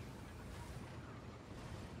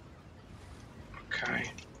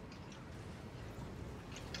 Okay.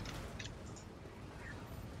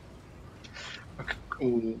 Okay.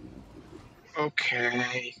 Ooh.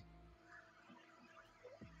 Okay.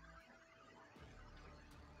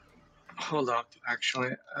 Hold up,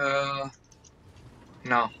 actually.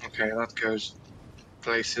 No. Okay, that goes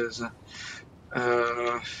places.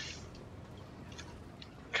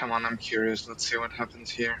 Come on, I'm curious. Let's see what happens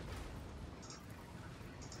here.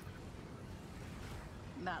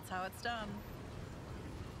 That's how it's done.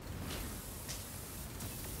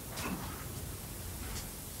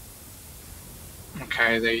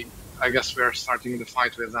 Okay, I guess we're starting the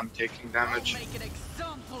fight with them taking damage. I'll make an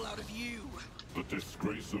example out of you. The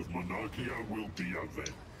disgrace of Monarchia will be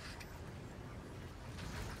avenged.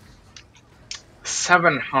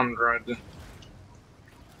 700.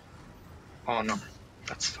 Oh no,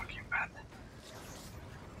 that's fucking bad.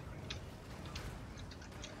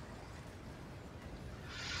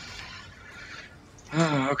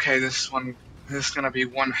 Okay, this is gonna be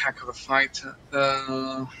one heck of a fight.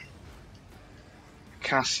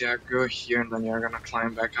 Cassia, go here, and then you're gonna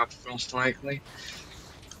climb back up most likely.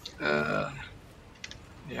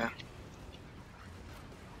 Yeah.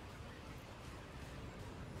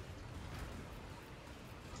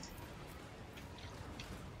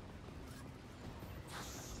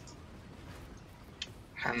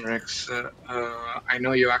 Henrix, I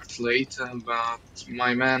know you act late, but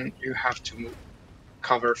my man, you have to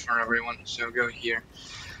cover for everyone, so go here.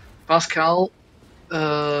 Pascal,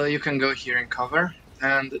 you can go here and cover,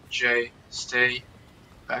 and Jay, stay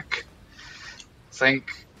back.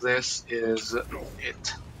 Think this is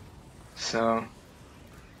it. So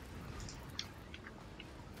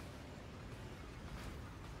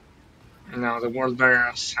now the world bearer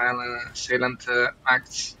assailant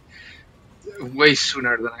acts way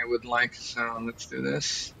sooner than I would like, so let's do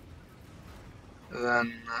this.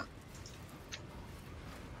 Then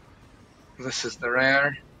this is the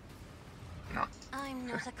rare. No. I'm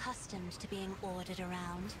not accustomed to being ordered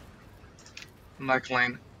around.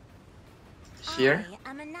 Backline here. I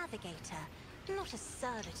am a navigator, not a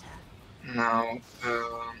servitor. Now,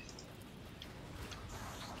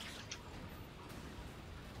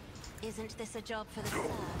 Isn't this a job for the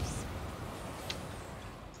serfs?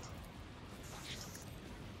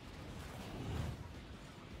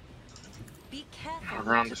 Be careful Run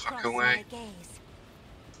not the to fuck cross away. my gaze.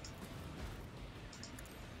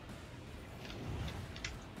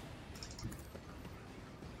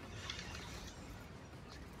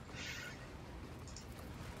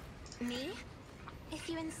 Me? If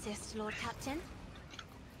you insist, Lord Captain.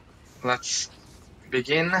 let's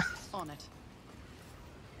begin. On it.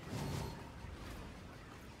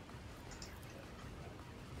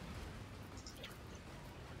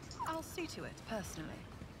 I'll see to it personally.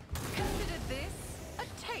 Consider this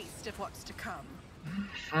a taste of what's to come.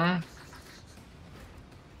 Hmm.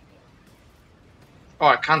 Oh,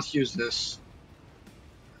 I can't use this.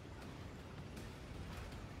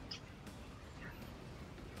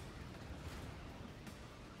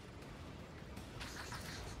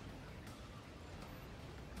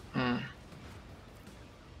 Hmm.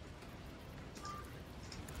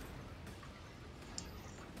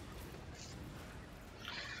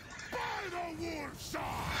 By the wolf's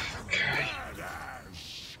eye, Okay. Red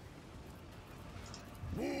Ash!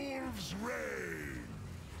 Wolves reign!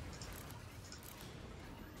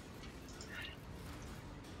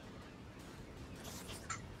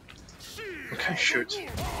 See Okay, how the shoot.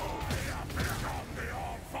 wolf eye have become the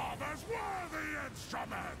All-Father's worthy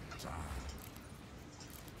instrument!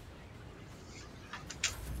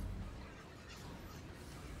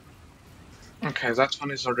 Okay, that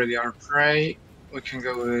one is already our prey. We can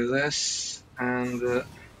go with this and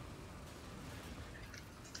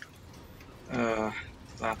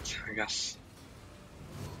that, I guess.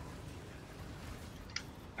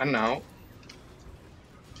 And now.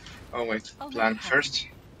 Oh wait, I'll plan make it happen. first.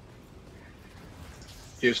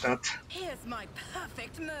 Use that. Here's my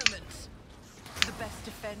perfect moment. The best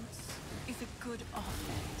defense is a good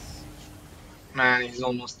offense. Man, he's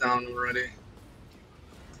almost down already.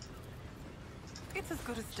 It's as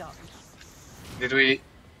good as done. Did we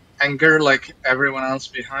anger like everyone else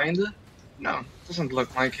behind? No, doesn't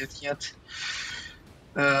look like it yet.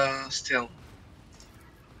 Still.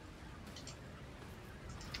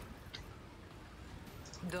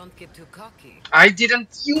 Don't get too cocky. I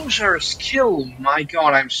didn't use her skill! My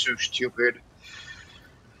god, I'm so stupid.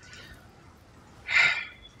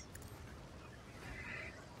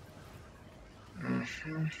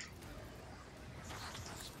 Mhm.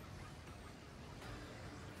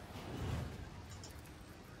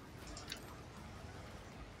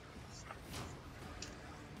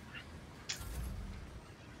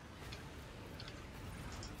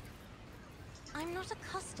 I'm not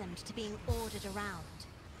accustomed to being ordered around.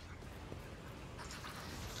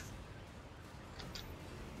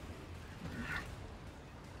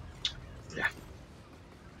 Yeah.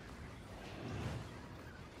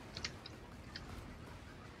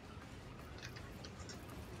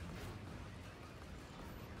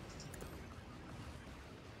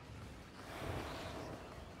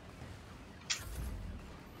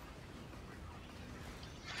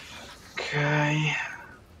 Okay.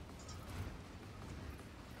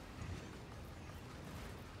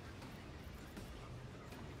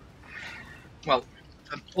 Well,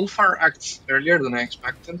 Ulfar acts earlier than I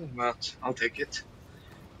expected, but I'll take it.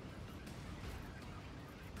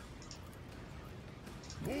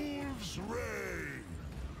 Wolves reign!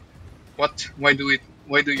 What? Why do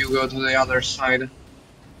you go to the other side?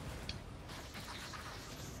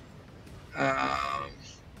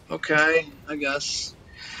 Okay, I guess.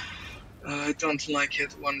 I don't like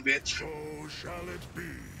it one bit. So shall it be.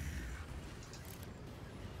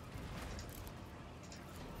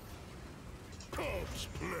 Corpse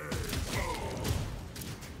play!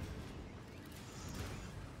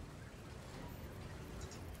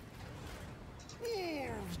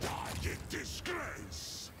 Wolves die in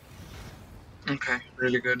disgrace! Okay,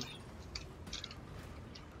 really good.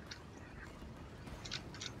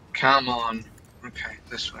 Come on. Okay,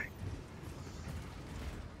 this way.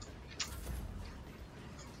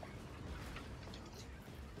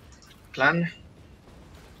 Plan.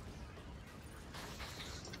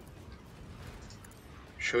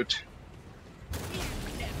 Shoot.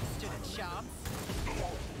 Never stood a chance.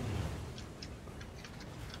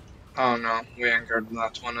 Oh no, we angered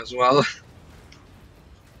that one as well.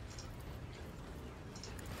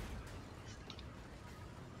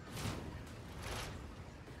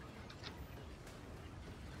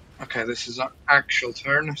 Okay, this is our actual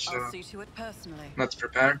turn, so I'll see to it personally. let's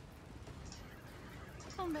prepare.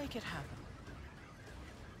 I'll make it happen.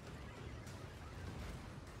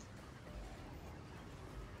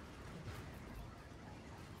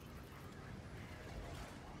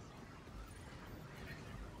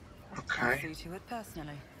 I'll Okay. see to it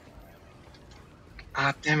personally.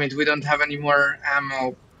 Ah, damn it, we don't have any more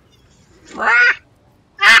ammo.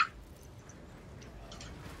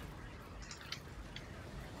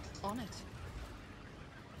 On it.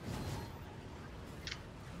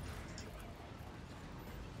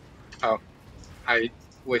 Oh, I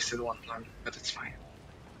wasted one time, but it's fine.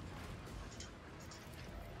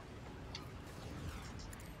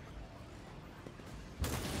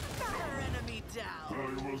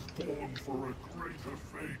 was born for a greater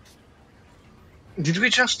fate. Did we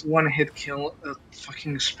just one-hit kill a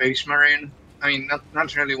fucking space marine? I mean,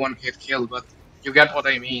 not really one-hit kill, but you get what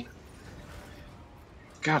I mean.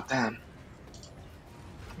 God damn.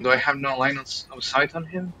 Do I have no line of sight on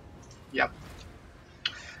him? Yep.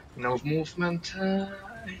 No movement.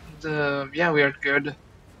 Yeah, we are good,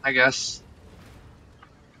 I guess.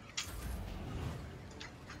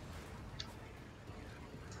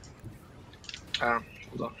 Hold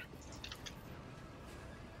on.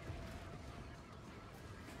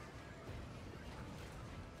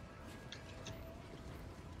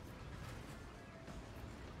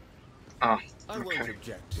 Oh, I won't okay.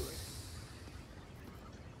 object to it.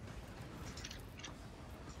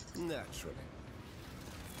 Naturally.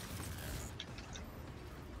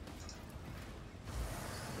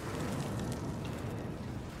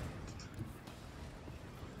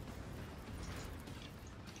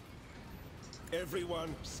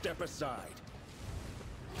 Everyone, step aside.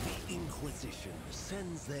 The Inquisition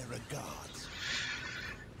sends their regards.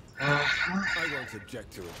 I won't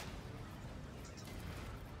object to it.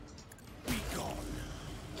 Be gone.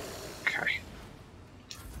 Okay.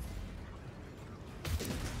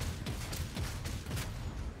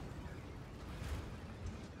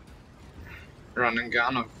 Run and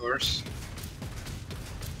gun, of course.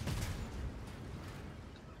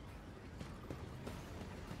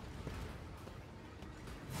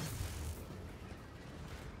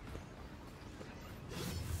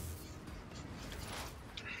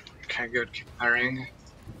 Okay, good. Keep parrying.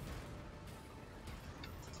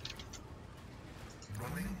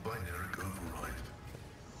 Running binary override.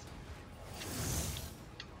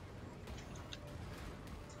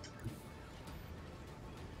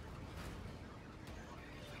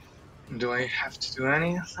 Do I have to do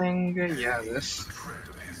anything? Yeah, this. The tread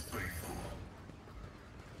of his faithful.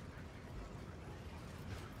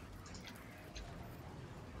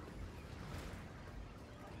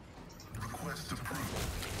 Request approved.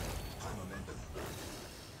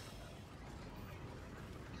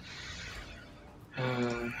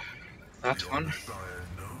 That Your one. Messiah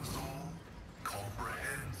knows all,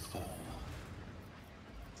 comprehends all.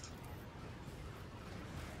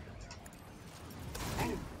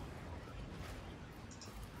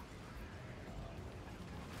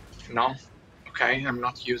 No. Okay, I'm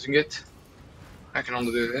not using it. I can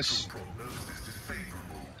only do this. Your prognosis is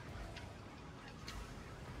favorable.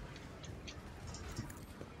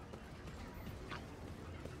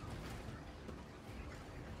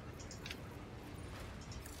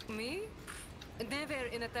 Me? Never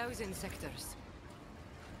in 1,000 sectors.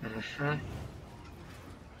 I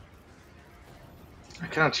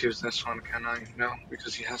cannot use this one, can I? No,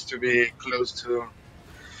 because he has to be close to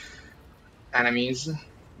enemies.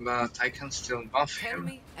 But I can still buff Tell him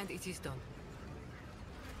me, and it is done.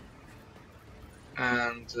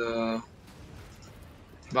 and I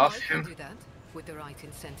buff can him do that with the right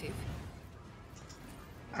incentive.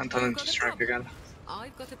 and tell him You've to got a strike problem. again.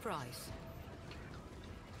 I've got a prize.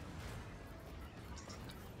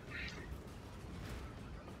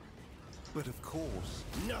 But of course,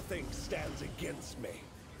 nothing stands against me.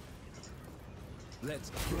 Let's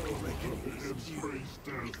reckoning this due. Embrace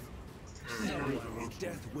death. Someone's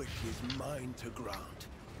death wish is mine to grant.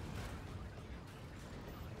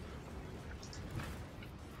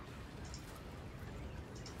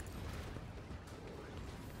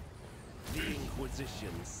 The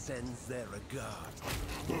Inquisition sends their regards.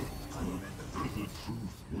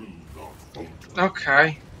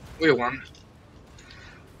 Okay, we won.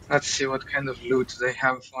 Let's see what kind of loot they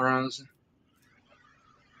have for us.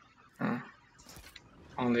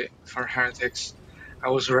 Only for heretics. I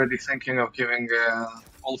was already thinking of giving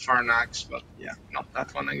all for an axe, but yeah, not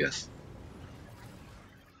that one, I guess.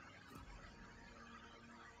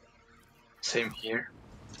 Same here.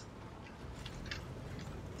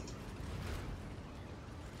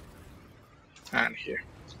 And here.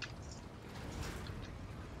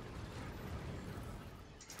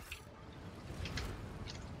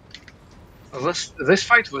 This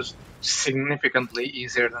fight was significantly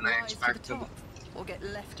easier than I Rise to the expected. top, or get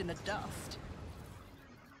left in the dust.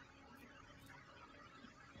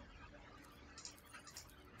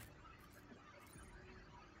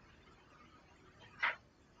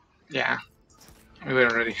 Yeah, we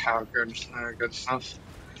already have good stuff.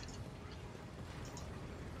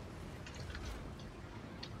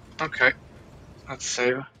 Okay, let's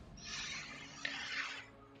save.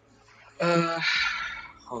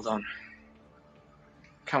 Hold on.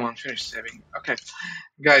 Come on, finish saving. Okay,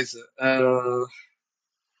 guys, let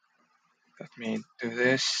me do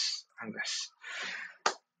this and this.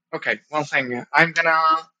 Okay, one thing. I'm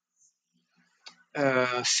gonna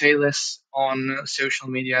say this on social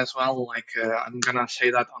media as well. Like I'm gonna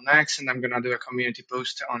say that on X, and I'm gonna do a community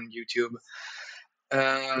post on YouTube.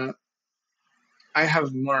 I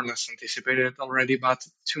have more or less anticipated it already, but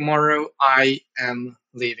tomorrow I am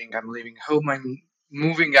leaving. I'm leaving home. I'm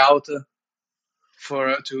moving out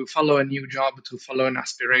to follow a new job, to follow an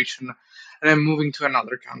aspiration, and I'm moving to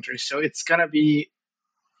another country. So it's gonna be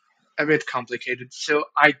a bit complicated. So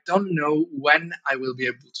I don't know when I will be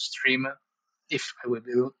able to stream. If I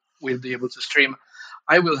will be able to stream,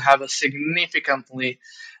 I will have a significantly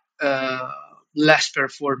uh, less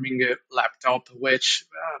performing laptop. Which,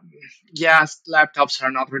 yes, laptops are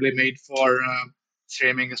not really made for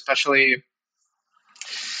streaming, especially.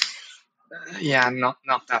 Yeah, not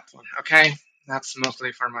that one. Okay, that's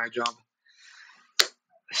mostly for my job.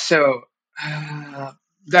 So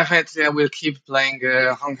definitely, I will keep playing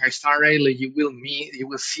Honkai Star Rail. You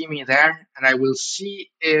will see me there, and I will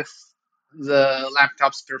see if the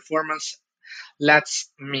laptop's performance lets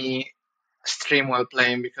me stream while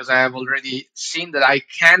playing, because I have already seen that I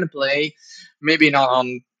can play, maybe not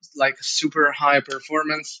on like super high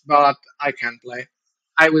performance, but I can play.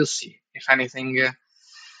 I will see. If anything,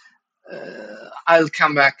 I'll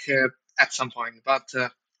come back at some point. But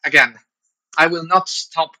again, I will not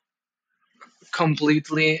stop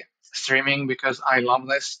completely streaming because I love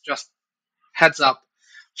this. Just heads up,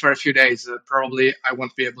 for a few days, probably I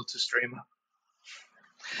won't be able to stream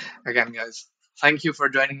again, guys. Thank you for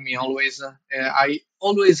joining me always. I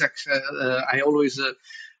always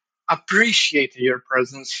appreciate your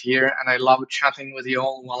presence here, and I love chatting with you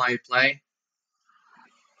all while I play.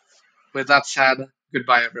 With that said,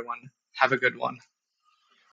 goodbye, everyone. Have a good one.